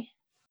found, Jenny?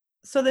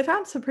 So they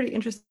found some pretty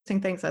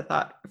interesting things, I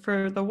thought.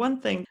 For the one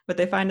thing, what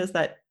they find is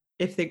that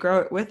if they grow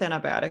it with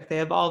antibiotic, they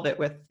evolve it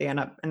with in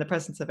the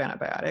presence of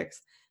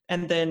antibiotics,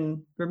 and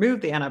then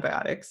remove the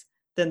antibiotics,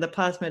 then the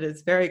plasmid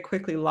is very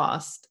quickly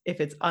lost if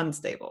it's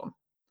unstable.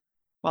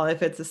 While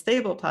if it's a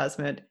stable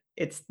plasmid,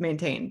 it's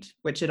maintained,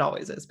 which it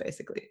always is,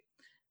 basically.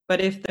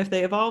 But if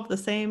they evolve the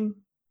same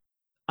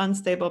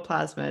unstable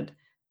plasmid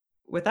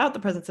without the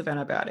presence of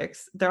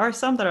antibiotics, there are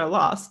some that are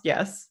lost,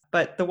 yes,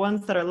 but the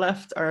ones that are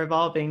left are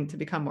evolving to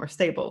become more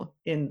stable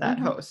in that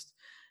host.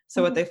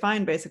 So what they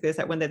find basically is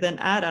that when they then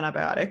add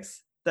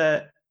antibiotics,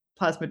 the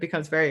plasmid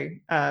becomes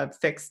very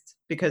fixed,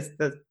 because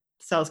the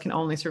cells can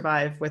only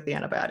survive with the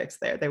antibiotics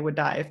there. They would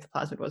die if the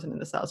plasmid wasn't in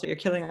the cell. So you're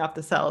killing off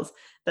the cells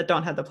that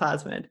don't have the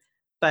plasmid.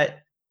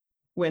 But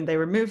when they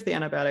remove the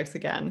antibiotics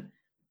again,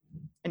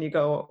 and you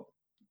go,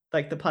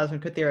 like, the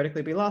plasmid could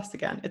theoretically be lost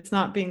again, it's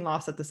not being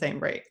lost at the same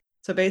rate.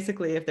 So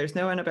basically, if there's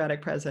no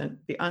antibiotic present,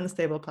 the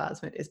unstable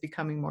plasmid is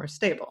becoming more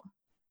stable.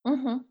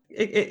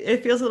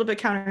 It feels a little bit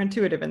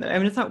counterintuitive in that. I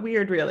mean, it's not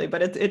weird really,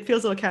 but it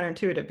feels a little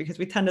counterintuitive, because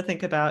we tend to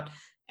think about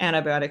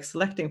antibiotics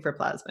selecting for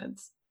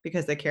plasmids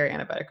because they carry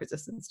antibiotic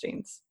resistance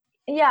genes.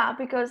 Yeah,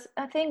 because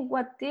I think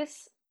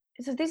this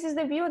is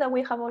the view that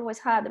we have always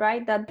had,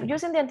 right? That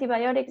using the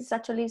antibiotic is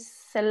actually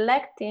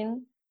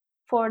selecting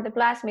for the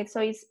plasmid, so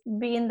it's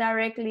being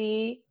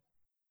directly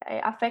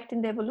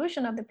affecting the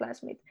evolution of the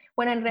plasmid.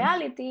 When in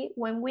reality,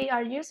 when we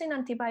are using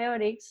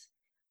antibiotics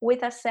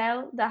with a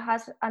cell that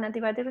has an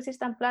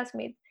antibiotic-resistant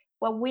plasmid,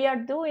 what we are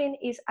doing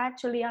is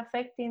actually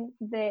affecting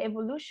the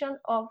evolution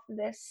of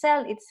the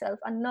cell itself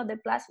and not the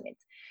plasmid.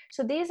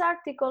 So this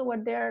article,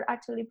 what they're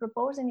actually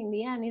proposing in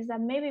the end, is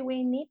that maybe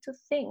we need to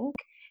think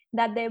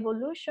that the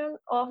evolution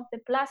of the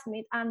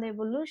plasmid and the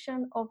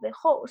evolution of the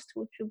host,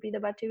 which would be the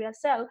bacterial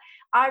cell,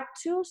 are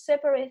two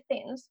separate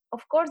things.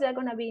 Of course, they're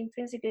going to be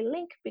intrinsically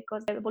linked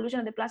because the evolution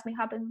of the plasmid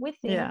happens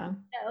within the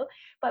cell,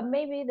 but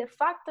maybe the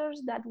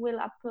factors that will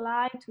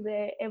apply to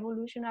the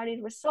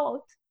evolutionary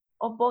result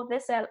of both the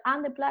cell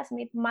and the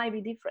plasmid might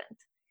be different.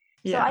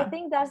 So I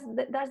think that's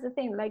the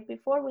thing. Like,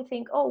 before we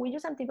think, oh, we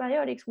use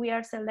antibiotics, we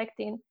are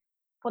selecting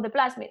for the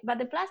plasmid, but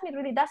the plasmid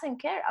really doesn't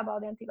care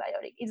about the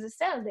antibiotic. It's the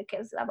cell that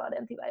cares about the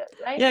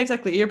antibiotic, right? Yeah,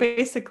 exactly. You're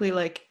basically,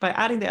 like, by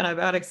adding the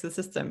antibiotics to the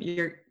system,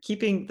 you're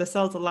keeping the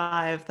cells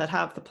alive that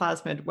have the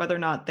plasmid, whether or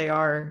not they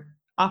are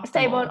optimal,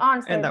 stable,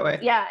 unstable, in that way.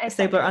 Yeah, exactly.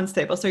 Stable or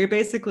unstable. So you're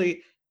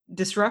basically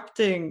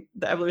disrupting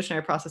the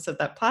evolutionary process of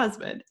that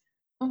plasmid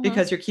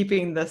because you're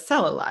keeping the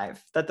cell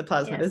alive that the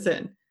plasmid is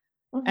in.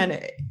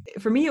 And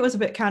for me, it was a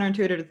bit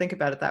counterintuitive to think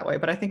about it that way,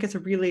 but I think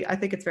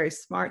it's very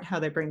smart how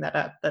they bring that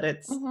up, that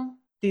it's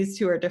these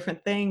two are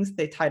different things.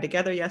 They tie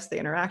together. Yes, they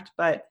interact,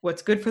 but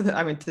what's good for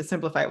to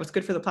simplify it, what's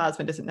good for the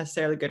plasmid isn't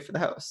necessarily good for the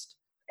host.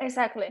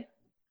 Exactly.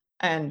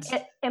 And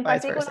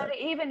particularly,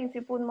 even if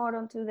you put more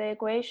onto the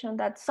equation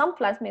that some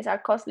plasmids are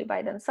costly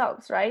by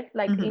themselves, right?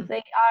 Like, if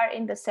they are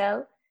in the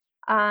cell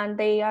and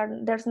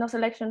there's no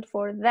selection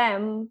for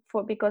them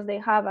because they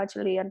have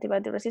actually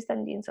antibiotic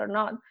resistant genes or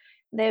not,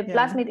 the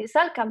plasmid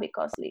itself can be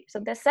costly.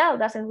 So the cell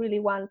doesn't really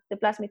want the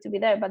plasmid to be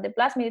there, but the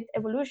plasmid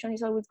evolution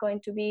is always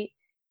going to be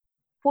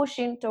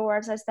pushing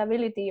towards a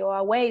stability or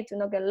a way to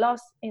not get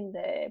lost in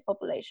the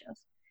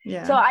populations.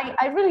 Yeah. So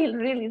I really,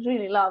 really,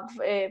 really love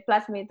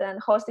plasmid and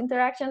host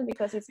interaction,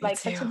 because it's like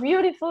such a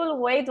beautiful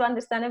way to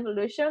understand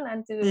evolution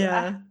and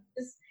to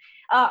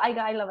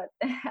I love it.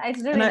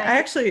 It's really nice. I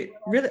actually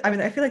really,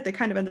 I feel like they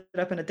kind of ended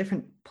up in a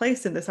different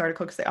place in this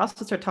article, because they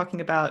also start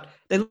talking about,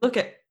 they look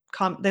at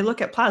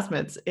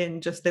plasmids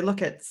they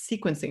look at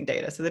sequencing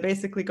data. So they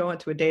basically go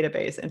into a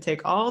database and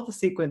take all the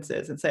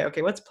sequences and say,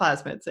 okay, what's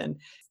plasmids, and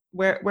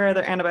where are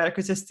their antibiotic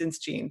resistance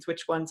genes?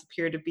 Which ones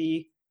appear to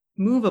be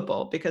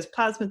movable? Because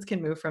plasmids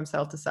can move from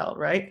cell to cell,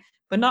 right?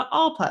 But not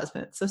all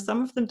plasmids. So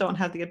some of them don't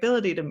have the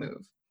ability to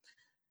move.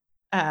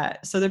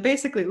 So they're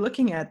basically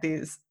looking at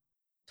these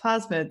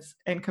plasmids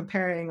and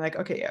comparing, like,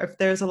 okay, if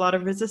there's a lot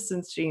of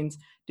resistance genes,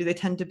 do they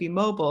tend to be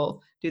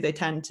mobile? Do they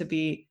tend to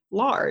be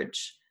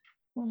large?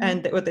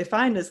 And what they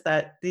find is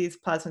that these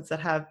plasmids that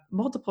have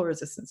multiple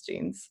resistance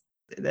genes,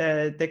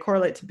 they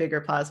correlate to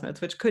bigger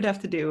plasmids, which could have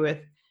to do with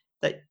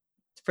that,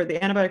 for the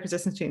antibiotic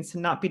resistance genes to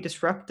not be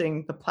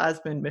disrupting the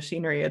plasmid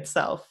machinery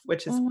itself,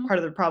 which is part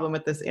of the problem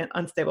with this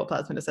unstable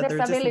plasmid, is that the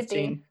resistance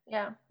gene,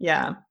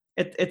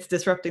 it's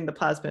disrupting the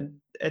plasmid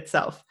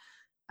itself.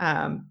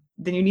 Then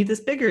you need this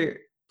bigger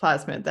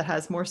plasmid that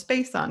has more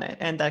space on it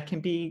and that can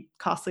be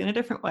costly in a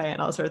different way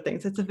and all sort of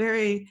things. It's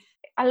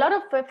a lot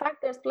of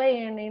factors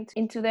playing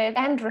into the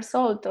end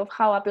result of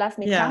how a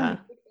plasmid can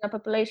be in a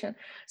population.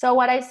 So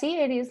what I see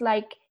it is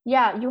like,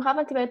 yeah, you have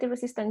antibiotic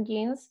resistant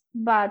genes,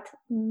 but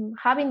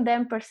having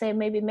them per se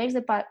maybe makes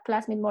the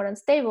plasmid more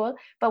unstable.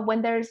 But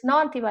when there is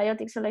no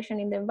antibiotic selection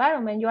in the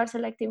environment, you are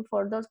selecting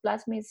for those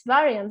plasmid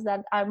variants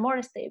that are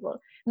more stable.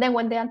 Then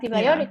when the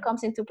antibiotic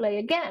comes into play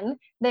again,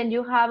 then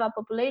you have a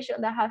population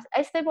that has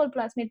a stable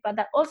plasmid, but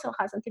that also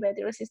has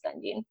antibiotic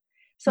resistant gene.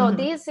 So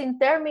this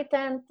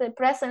intermittent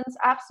presence,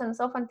 absence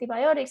of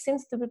antibiotics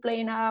seems to be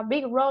playing a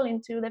big role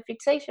into the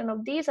fixation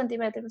of these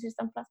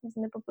antibiotic-resistant plasmids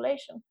in the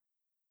population.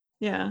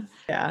 Yeah.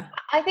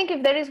 I think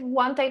if there is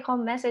one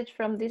take-home message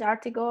from this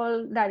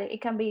article that it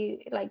can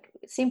be like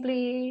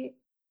simply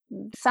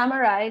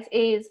summarized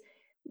is,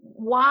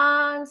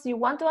 once you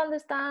want to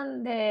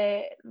understand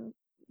the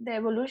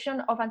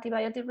evolution of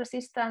antibiotic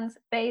resistance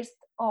based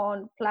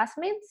on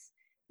plasmids,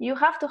 you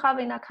have to have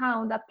in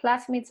account that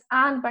plasmids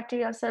and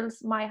bacterial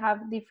cells might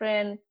have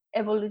different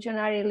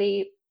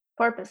evolutionarily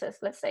purposes,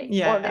 let's say,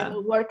 or they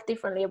will work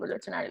differently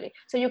evolutionarily.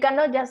 So you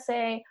cannot just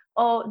say,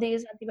 oh,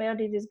 this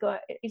antibiotic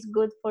is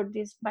good for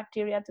this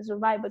bacteria to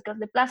survive, because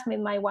the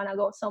plasmid might want to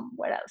go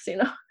somewhere else,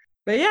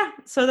 But yeah,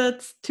 so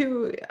that's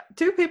two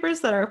papers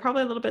that are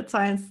probably a little bit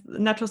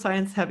natural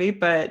science heavy,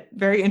 but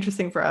very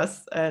interesting for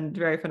us and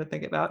very fun to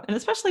think about, and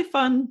especially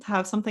fun to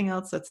have something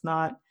else that's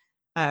not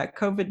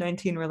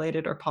COVID-19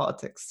 related or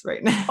politics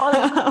right now.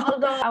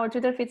 Although our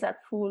Twitter feeds are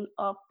full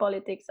of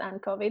politics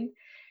and COVID.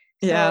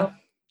 So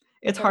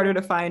it's harder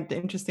to find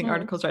interesting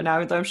articles right now.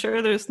 I'm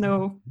sure there's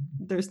no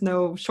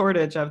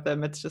shortage of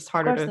them. It's just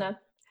harder to. Of course not.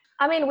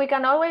 I mean, we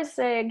can always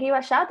give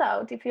a shout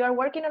out. If you are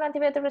working on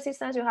antibiotic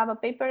resistance, you have a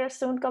paper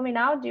soon coming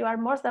out, you are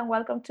more than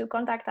welcome to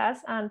contact us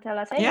and tell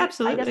us, hey, I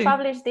just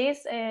published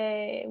this.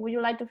 Would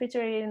you like to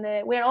feature it in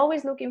the... We're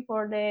always looking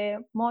for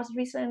the most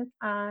recent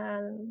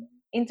and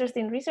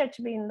interesting research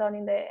being done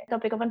in the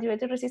topic of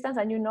antibiotic resistance.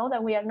 And you know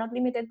that we are not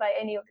limited by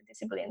any of the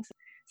disciplines.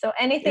 So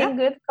anything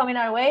good coming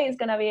our way is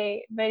going to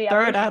be very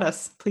throw it at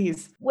us,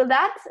 please. With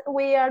that,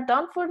 we are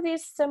done for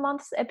this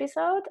month's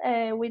episode.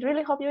 We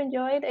really hope you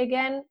enjoyed.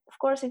 Again, of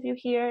course, if you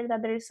hear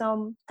that there is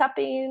some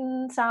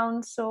tapping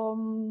sounds,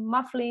 some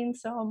muffling,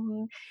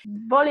 some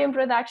volume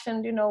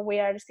reduction, we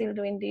are still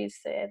doing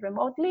this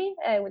remotely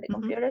with the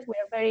computers. We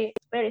are very,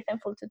 very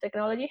thankful to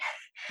technology.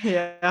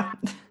 Yeah.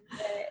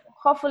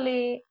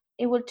 Hopefully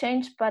it will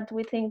change, but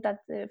we think that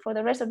for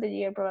the rest of the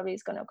year, probably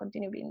it's going to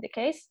continue being the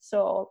case.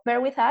 So bear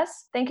with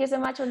us. Thank you so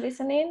much for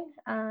listening,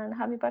 and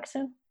have you back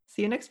soon.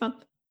 See you next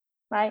month.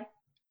 Bye.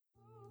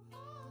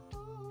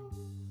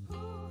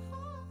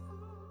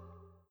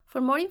 For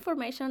more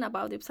information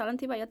about the Uppsala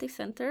Antibiotic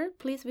Center,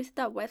 please visit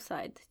our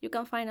website. You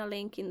can find a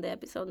link in the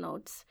episode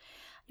notes.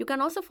 You can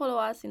also follow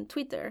us in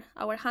Twitter.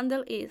 Our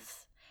handle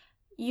is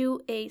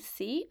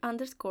UAC_UU.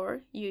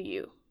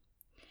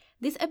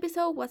 This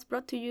episode was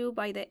brought to you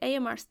by the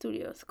AMR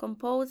Studios,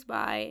 composed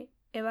by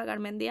Eva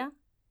Garmendia,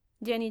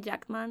 Jenny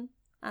Jackman,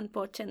 and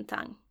Po Chen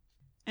Tang.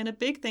 And a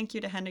big thank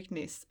you to Henrik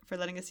Nies for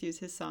letting us use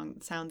his song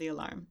Sound the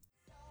Alarm.